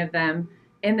 9 of them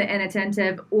in the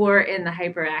inattentive or in the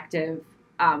hyperactive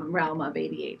realm of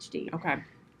ADHD. Okay.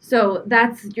 So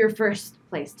that's your first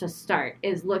place to start,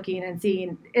 is looking and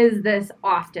seeing, is this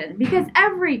often? Because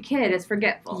every kid is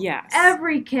forgetful. Yes.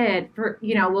 Every kid,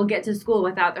 will get to school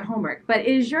without their homework. But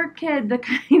is your kid the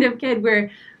kind of kid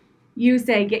where you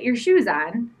say, get your shoes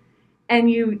on, and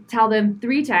you tell them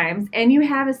 3 times, and you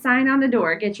have a sign on the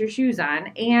door, get your shoes on,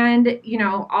 and, you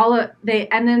know,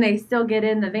 and then they still get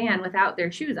in the van without their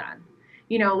shoes on.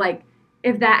 You know, like,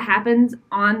 if that happens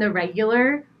on the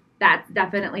regular, that's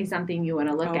definitely something you want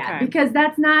to look at, because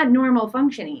that's not normal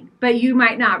functioning. But you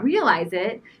might not realize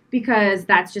it because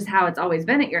that's just how it's always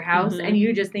been at your house, and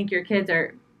you just think your kids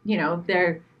are, you know,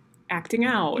 they're acting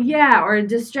out. Yeah, or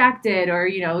distracted, or,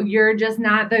 you know, you're just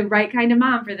not the right kind of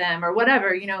mom for them, or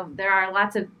whatever. You know, there are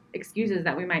lots of excuses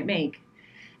that we might make.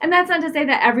 And that's not to say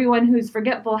that everyone who's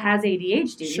forgetful has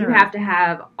ADHD. Sure. You have to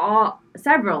have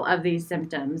several of these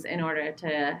symptoms in order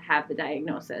to have the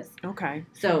diagnosis. Okay.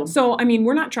 So I mean,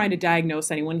 we're not trying to diagnose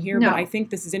anyone here, No. but I think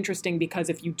this is interesting because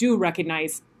if you do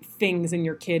recognize things in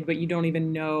your kid, but you don't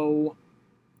even know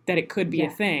that it could be a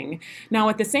thing. Now,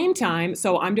 at the same time,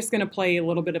 so I'm just going to play a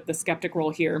little bit of the skeptic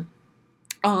role here.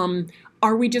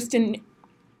 Are we just in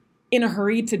a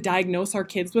hurry to diagnose our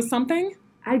kids with something?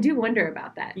 I do wonder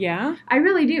about that. Yeah? I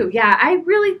really do. Yeah, I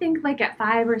really think like at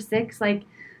 5 or 6, like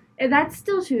that's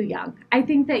still too young. I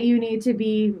think that you need to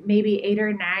be maybe 8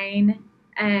 or 9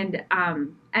 and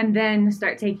then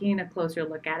start taking a closer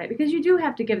look at it, because you do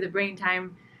have to give the brain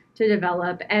time to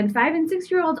develop, and 5 and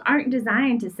 6-year-olds aren't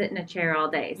designed to sit in a chair all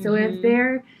day. So if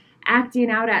they're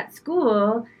acting out at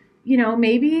school, you know,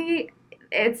 maybe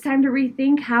it's time to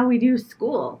rethink how we do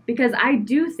school, because I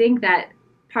do think that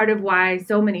part of why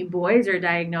so many boys are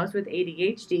diagnosed with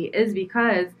ADHD is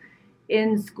because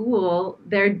in school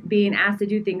they're being asked to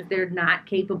do things they're not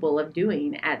capable of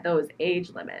doing at those age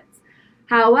limits.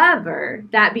 However,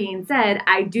 that being said,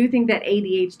 I do think that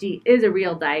ADHD is a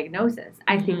real diagnosis.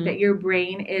 I think that your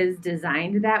brain is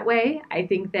designed that way. I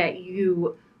think that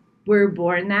you were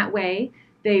born that way.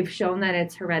 They've shown that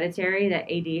it's hereditary, that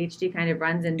ADHD kind of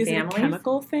runs in families. Is it a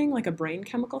chemical thing, like a brain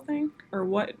chemical thing? Or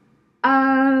what?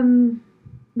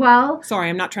 Well... Sorry,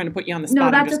 I'm not trying to put you on the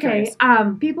spot. No, that's okay.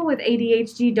 People with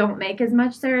ADHD don't make as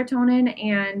much serotonin,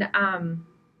 and...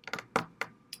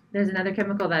 there's another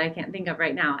chemical that I can't think of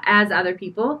right now, as other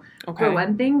people, for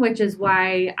one thing, which is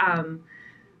why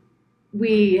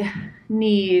we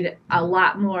need a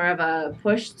lot more of a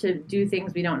push to do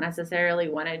things we don't necessarily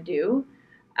want to do.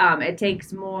 It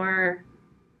takes more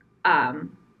of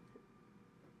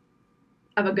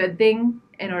a good thing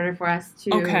in order for us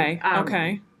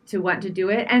to to want to do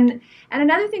it. And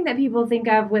another thing that people think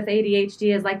of with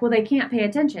ADHD is like, well, they can't pay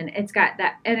attention. It's got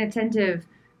that inattentive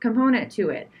component to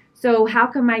it. So how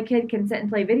come my kid can sit and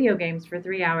play video games for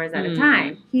 3 hours at a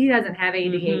time? He doesn't have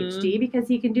ADHD because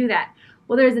he can do that.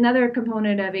 Well, there's another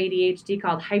component of ADHD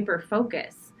called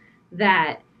hyperfocus,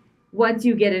 that once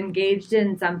you get engaged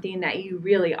in something that you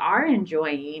really are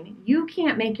enjoying, you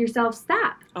can't make yourself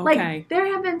stop. Like,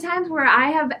 there have been times where I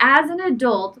have, as an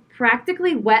adult,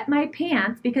 practically wet my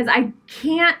pants because I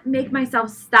can't make myself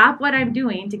stop what I'm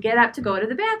doing to get up to go to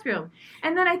the bathroom.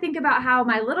 And then I think about how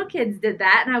my little kids did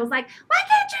that, and I was like, why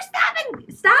can't you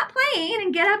stop playing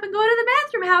and get up and go to the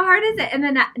bathroom? How hard is it? And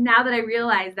then now that I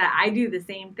realize that, I do the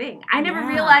same thing. I never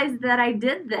realized that I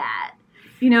did that.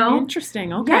 You know?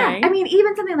 Interesting. Okay. Yeah. I mean,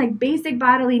 even something like basic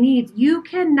bodily needs, you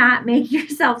cannot make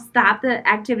yourself stop the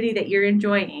activity that you're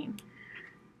enjoying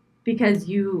because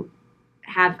you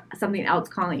have something else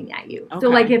calling at you. So,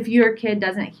 like, if your kid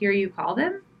doesn't hear you call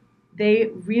them, they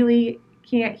really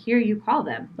can't hear you call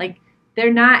them. Like,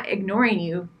 they're not ignoring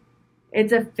you.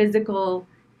 It's a physical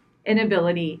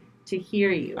inability to hear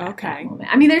you at that moment.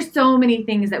 I mean, there's so many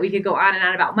things that we could go on and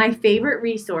on about. My favorite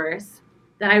resource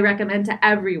that I recommend to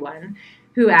everyone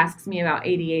who asks me about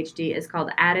ADHD is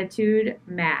called Attitude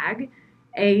Mag,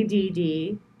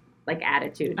 ADD, like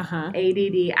attitude,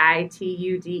 ADDITUDEMAG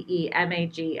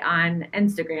on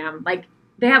Instagram. Like,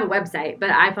 they have a website, but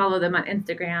I follow them on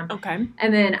Instagram. Okay.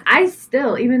 And then I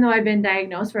still, even though I've been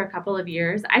diagnosed for a couple of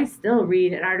years, I still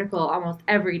read an article almost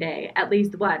every day, at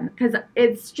least one, because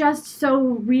it's just so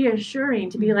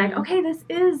reassuring to be like, okay, this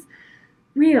is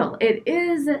real. It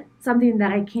is something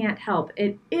that I can't help.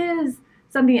 It is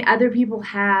something other people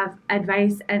have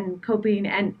advice and coping,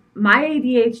 and my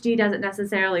ADHD doesn't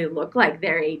necessarily look like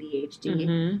their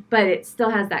ADHD, but it still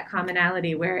has that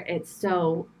commonality where it's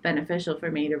so beneficial for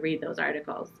me to read those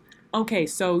articles. Okay,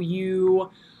 so you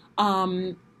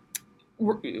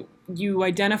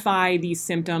identify these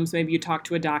symptoms, maybe you talk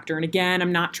to a doctor, and again,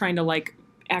 I'm not trying to like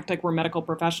act like we're medical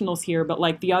professionals here, but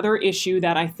like the other issue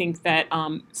that I think that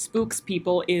spooks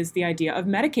people is the idea of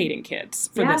medicating kids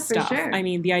for this stuff. Sure. I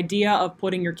mean, the idea of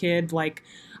putting your kid like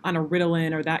on a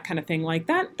Ritalin or that kind of thing, like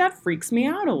that freaks me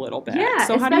out a little bit. Yeah,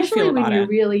 so how do you feel about when you're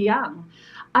really young.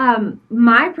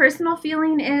 My personal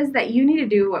feeling is that you need to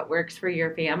do what works for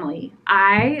your family.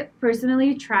 I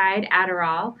personally tried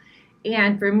Adderall,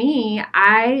 and for me,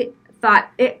 I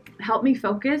thought it helped me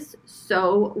focus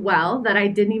so well that I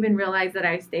didn't even realize that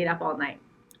I stayed up all night.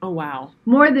 Oh, wow.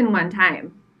 More than one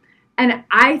time. And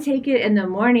I take it in the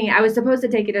morning. I was supposed to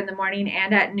take it in the morning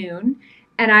and at noon.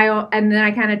 And then I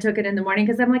kind of took it in the morning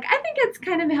because I'm like, I think it's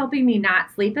kind of helping me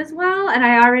not sleep as well. And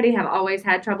I already have always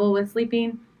had trouble with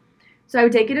sleeping. So I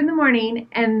would take it in the morning,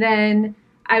 and then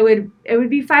it would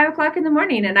be 5 o'clock in the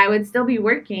morning, and I would still be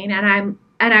working, and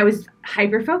I was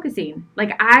hyper focusing.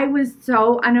 Like, I was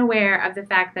so unaware of the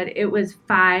fact that it was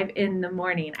 5 in the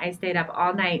morning. I stayed up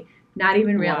all night, not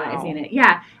even realizing it.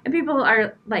 Yeah. And people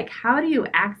are like, how do you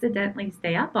accidentally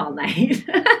stay up all night?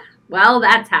 Well,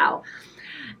 that's how.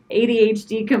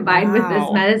 ADHD combined with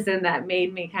this medicine that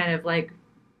made me kind of like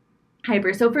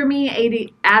hyper. So for me,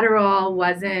 Adderall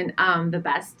wasn't the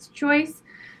best choice.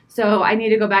 So I need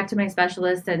to go back to my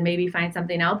specialist and maybe find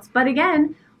something else. But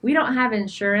again, we don't have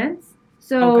insurance.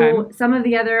 So some of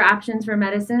the other options for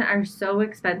medicine are so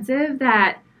expensive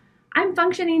that I'm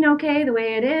functioning okay the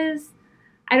way it is.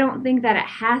 I don't think that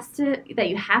that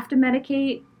you have to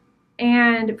medicate.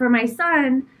 And for my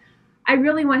son, I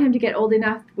really want him to get old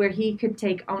enough where he could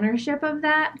take ownership of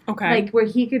that. Okay. Like where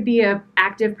he could be an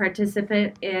active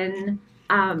participant in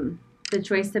the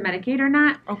choice to medicate or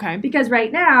not. Okay. Because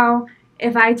right now,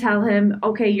 if I tell him,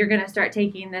 okay, you're going to start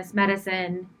taking this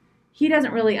medicine, he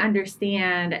doesn't really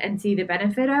understand and see the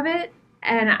benefit of it.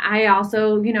 And I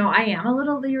also, I am a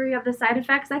little leery of the side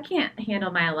effects. I can't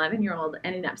handle my 11-year-old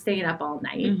ending up staying up all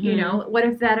night. Mm-hmm. What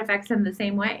if that affects him the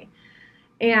same way?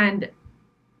 And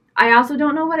I also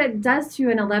don't know what it does to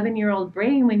an 11-year-old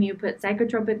brain when you put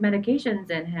psychotropic medications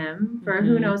in him for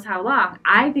who knows how long.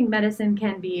 I think medicine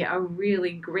can be a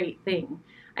really great thing.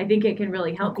 I think it can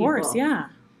really help people. Of course, yeah.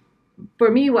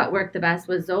 For me, what worked the best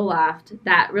was Zoloft.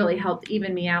 That really helped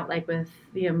even me out, like with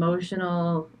the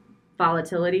emotional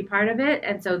volatility part of it.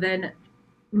 And so then,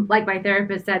 like my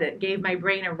therapist said, it gave my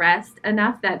brain a rest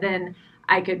enough that then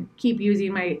I could keep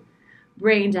using my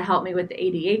brain to help me with the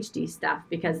ADHD stuff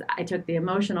because I took the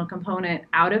emotional component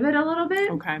out of it a little bit.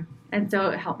 Okay. And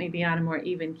so it helped me be on a more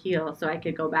even keel so I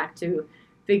could go back to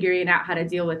figuring out how to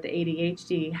deal with the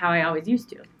ADHD how I always used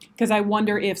to. Because I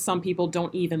wonder if some people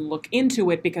don't even look into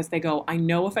it because they go, I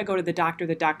know if I go to the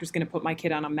doctor's going to put my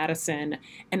kid on a medicine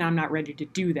and I'm not ready to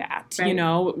do that,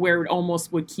 right. Where it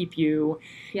almost would keep you,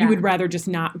 you would rather just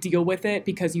not deal with it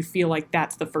because you feel like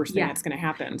that's the first thing that's going to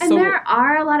happen. And there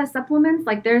are a lot of supplements.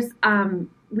 Like there's,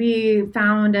 we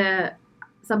found a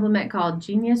supplement called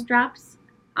Genius Drops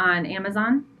on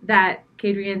Amazon that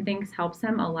Kadrian thinks helps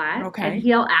him a lot. Okay. And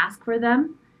he'll ask for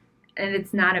them. And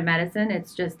it's not a medicine.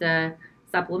 It's just a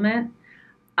supplement.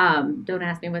 Don't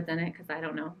ask me what's in it because I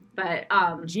don't know. But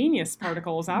genius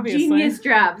particles, obviously. Genius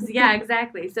drops. Yeah,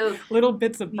 exactly. So little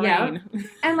bits of brain. Yeah.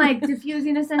 And like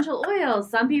diffusing essential oils.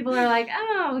 Some people are like,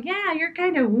 oh, yeah, you're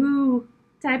kind of woo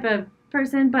type of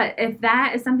person. But if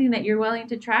that is something that you're willing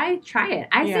to try it.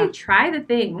 I say try the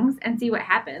things and see what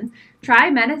happens. Try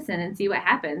medicine and see what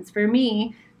happens. For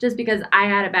me, just because I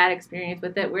had a bad experience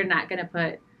with it, we're not going to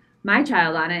put my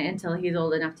child on it until he's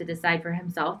old enough to decide for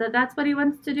himself that that's what he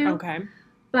wants to do. Okay.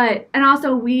 And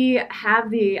also we have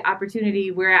the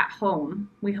opportunity, we're at home,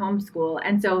 we homeschool,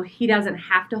 and so he doesn't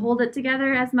have to hold it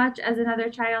together as much as another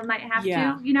child might have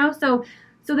to,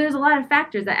 so there's a lot of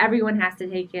factors that everyone has to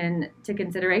take into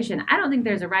consideration. I don't think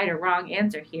there's a right or wrong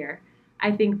answer here.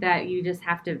 I think that you just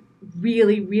have to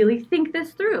really, really think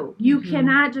this through. You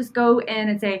cannot just go in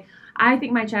and say, I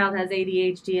think my child has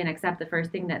ADHD and accept the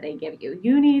first thing that they give you.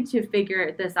 You need to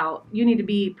figure this out. You need to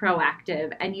be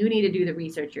proactive and you need to do the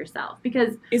research yourself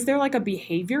because... Is there like a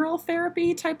behavioral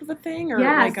therapy type of a thing? Or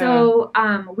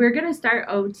we're going to start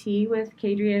OT with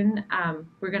Kadrian.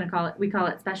 We call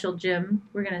it special gym.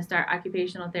 We're going to start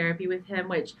occupational therapy with him,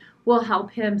 which will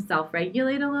help him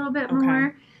self-regulate a little bit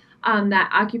more. That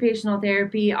occupational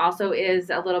therapy also is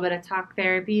a little bit of talk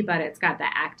therapy, but it's got the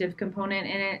active component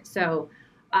in it. So...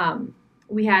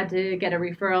 we had to get a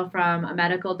referral from a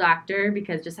medical doctor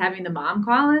because just having the mom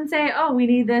call and say, oh, we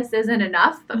need this isn't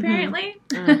enough, apparently.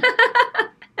 Mm-hmm.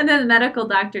 And then the medical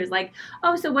doctor's like,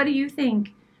 oh, so what do you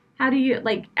think? How do you,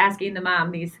 like, asking the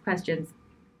mom these questions?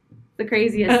 The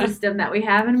craziest system that we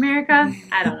have in America?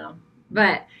 I don't know.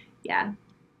 But, yeah.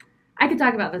 I could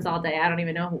talk about this all day. I don't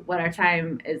even know what our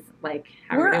time is like.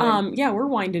 We're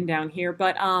winding down here.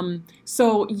 But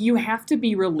so you have to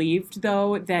be relieved,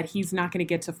 though, that he's not going to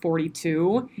get to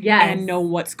 42 and know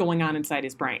what's going on inside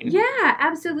his brain. Yeah,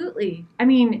 absolutely. I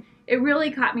mean, it really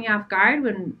caught me off guard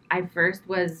when I first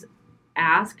was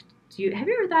asked, have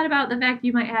you ever thought about the fact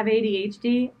you might have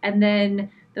ADHD? And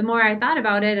then the more I thought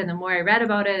about it and the more I read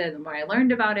about it and the more I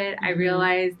learned about it, I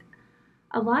realized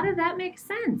a lot of that makes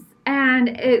sense. And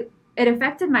it it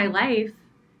affected my life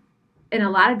in a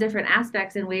lot of different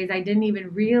aspects in ways I didn't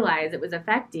even realize it was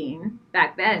affecting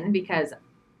back then because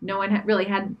no one really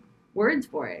had words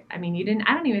for it. I mean,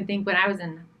 I don't even think when I was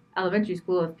in elementary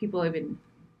school if people even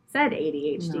said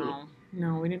ADHD.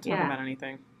 No, we didn't talk about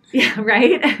anything. Yeah,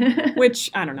 right? Which,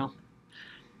 I don't know.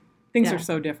 Things are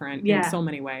so different in so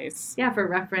many ways. Yeah, for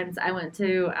reference, I went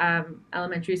to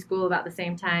elementary school about the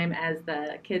same time as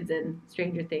the kids in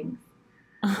Stranger Things.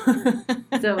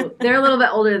 So they're a little bit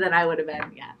older than I would have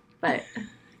been, yeah. But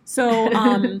so,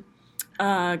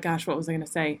 gosh, what was I going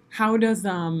to say? How does,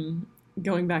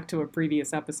 going back to a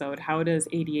previous episode, how does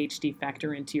ADHD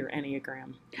factor into your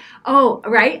Enneagram? Oh,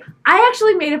 right. I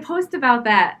actually made a post about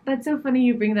that. That's so funny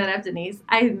you bring that up, Denise.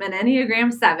 I'm an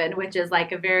Enneagram 7, which is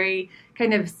like a very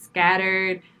kind of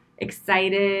scattered,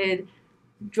 excited,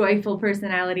 joyful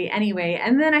personality anyway.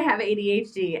 And then I have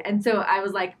ADHD. And so I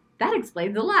was like, that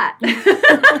explains a lot. And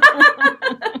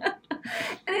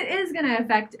it is going to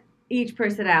affect each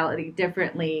personality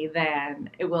differently than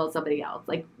it will somebody else.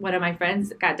 Like one of my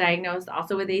friends got diagnosed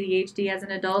also with ADHD as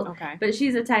an adult, but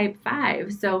she's a type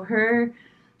 5. So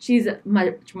she's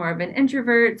much more of an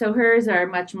introvert. So hers are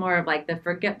much more of like the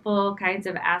forgetful kinds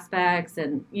of aspects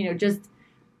and, just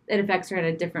it affects her in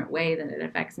a different way than it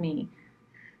affects me.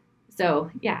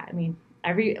 So yeah, I mean,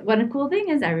 one cool thing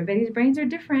is everybody's brains are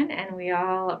different and we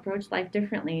all approach life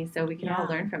differently. So we can all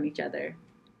learn from each other.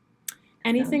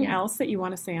 Anything else that you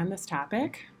want to say on this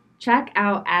topic? Check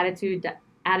out Attitude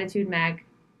Mag.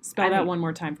 Spell that one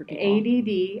more time for people.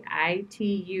 ADDITUDE.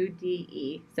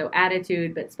 So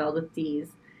Attitude, but spelled with D's.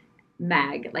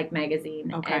 Mag, like magazine.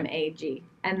 MAG.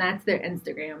 And that's their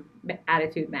Instagram,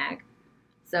 Attitude Mag.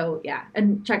 So yeah,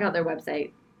 and check out their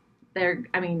website.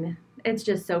 It's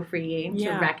just so freeing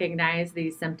to recognize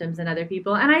these symptoms in other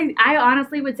people. And I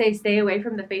honestly would say stay away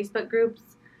from the Facebook groups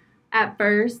at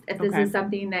first, if this is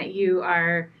something that you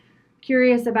are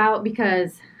curious about,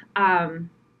 because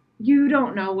you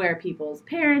don't know where people's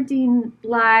parenting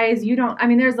lies.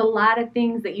 There's a lot of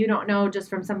things that you don't know just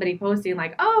from somebody posting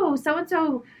like, oh,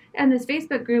 so-and-so in this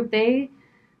Facebook group, they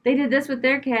did this with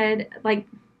their kid. Like,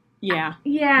 yeah.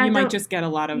 You might just get a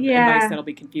lot of advice that'll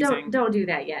be confusing. Don't do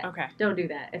that yet. Okay. Don't do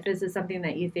that. If this is something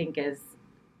that you think is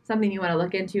something you want to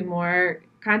look into more,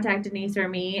 contact Denise or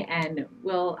me, and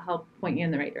we'll help point you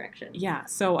in the right direction. Yeah.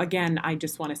 So again, I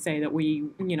just want to say that we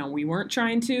weren't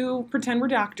trying to pretend we're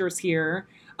doctors here.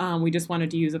 We just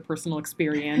wanted to use a personal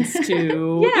experience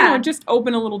to, just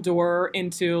open a little door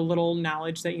into a little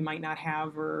knowledge that you might not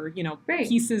have, or,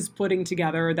 pieces putting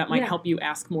together that might help you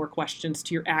ask more questions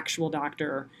to your actual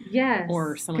doctor. Yes.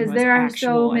 Or someone who has because there are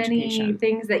actual so many education.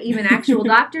 Things that even actual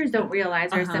doctors don't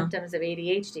realize are symptoms of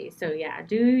ADHD. So yeah,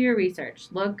 do your research,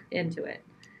 look into it,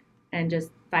 and just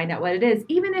find out what it is.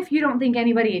 Even if you don't think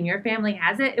anybody in your family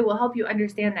has it, it will help you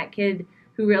understand that kid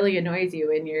who really annoys you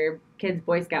in your kid's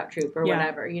Boy Scout troop or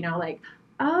whatever,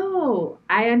 oh,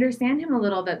 I understand him a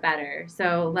little bit better.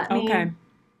 So let me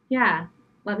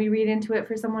read into it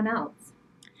for someone else.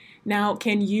 Now,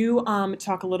 can you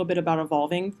talk a little bit about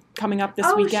Evolving coming up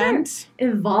this weekend? Sure.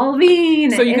 Evolving.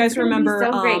 So you guys remember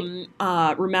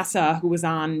Ramessa, who was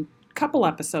on a couple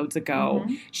episodes ago,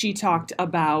 she talked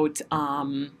about,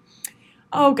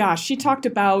 she talked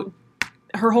about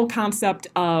her whole concept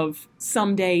of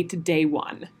someday to day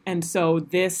one. And so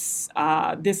this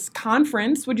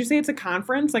conference, would you say it's a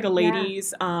conference, like a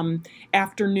ladies'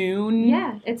 afternoon?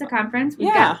 Yeah, it's a conference.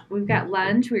 We've got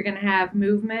lunch. We're going to have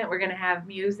movement. We're going to have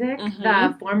music.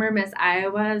 The former Miss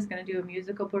Iowa is going to do a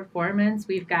musical performance.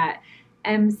 We've got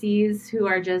MCs who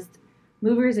are just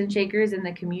movers and shakers in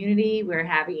the community. We're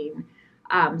having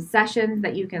sessions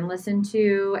that you can listen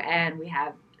to, and we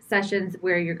have sessions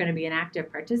where you're going to be an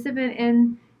active participant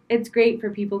in. It's great for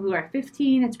people who are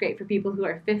 15. It's great for people who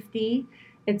are 50.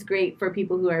 It's great for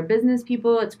people who are business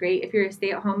people. It's great if you're a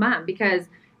stay-at-home mom, because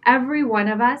every one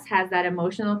of us has that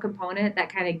emotional component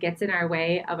that kind of gets in our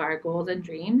way of our goals and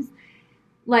dreams.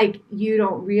 Like, you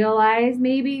don't realize,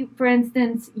 maybe, for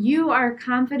instance, you are a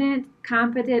competent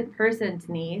person,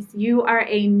 Denise. You are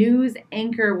a news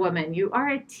anchor woman. You are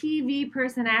a TV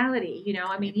personality. You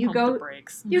go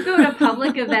to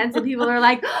public events and people are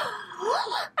like,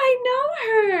 oh, I know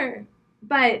her.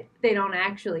 But they don't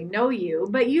actually know you.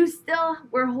 But you still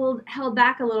were held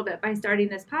back a little bit by starting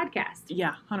this podcast.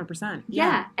 Yeah, 100%.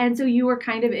 Yeah. And so you were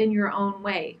kind of in your own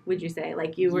way, would you say?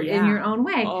 Like, you were in your own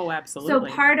way. Oh, absolutely.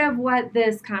 So part of what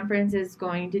this conference is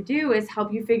going to do is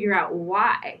help you figure out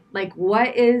why. Like,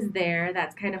 what is there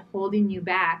that's kind of holding you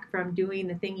back from doing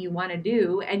the thing you want to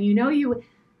do? And you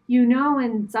you know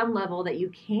in some level that you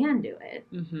can do it,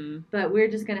 but we're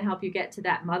just going to help you get to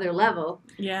that mother level.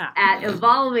 Yeah. At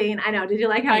evolving. I know. Did you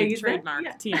like how you used trademark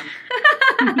that?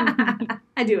 TM.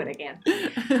 I do it again.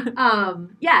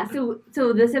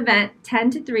 So this event,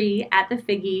 10 to 3 at the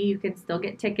Figgy. You can still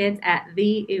get tickets at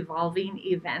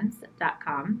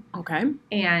theevolvingevents.com. Okay.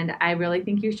 And I really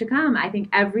think you should come. I think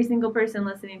every single person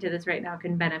listening to this right now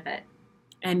can benefit.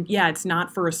 And yeah, it's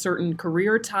not for a certain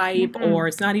career type or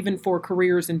it's not even for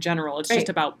careers in general. It's just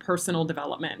about personal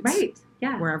development. Right.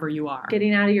 Yeah. Wherever you are.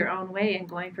 Getting out of your own way and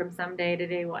going from someday to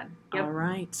day one. Yep. All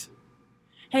right.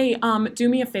 Hey, do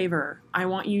me a favor. I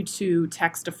want you to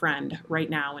text a friend right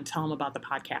now and tell them about the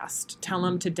podcast. Tell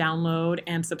them to download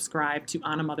and subscribe to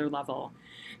On a Mother Level.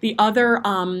 The other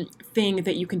thing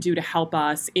that you can do to help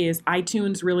us is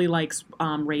iTunes really likes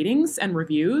ratings and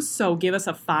reviews. So give us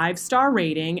a 5-star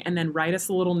rating and then write us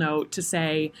a little note to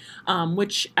say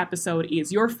which episode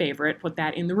is your favorite. Put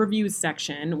that in the reviews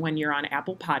section when you're on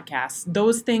Apple Podcasts.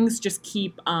 Those things just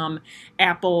keep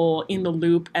Apple in the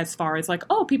loop as far as like,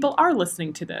 oh, people are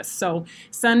listening to this. So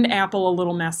send Apple a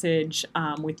little message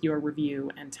with your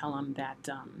review and tell them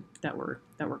that we're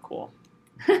cool.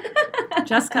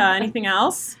 Jessica, anything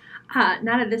else?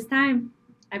 Not at this time.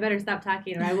 I better stop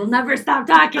talking or I will never stop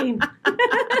talking.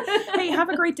 Hey, have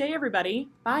a great day, everybody.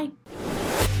 Bye.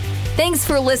 Thanks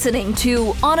for listening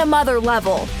to On a Mother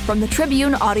Level from the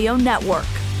Tribune Audio Network.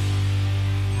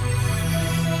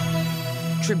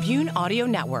 Tribune Audio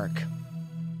Network.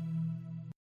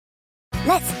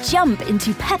 Let's jump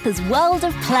into Peppa's world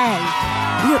of play.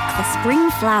 Look for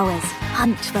spring flowers,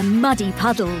 hunt for muddy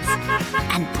puddles,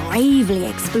 and bravely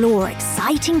explore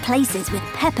exciting places with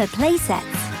Peppa playsets.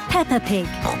 Peppa Pig,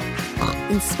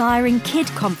 inspiring kid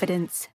confidence.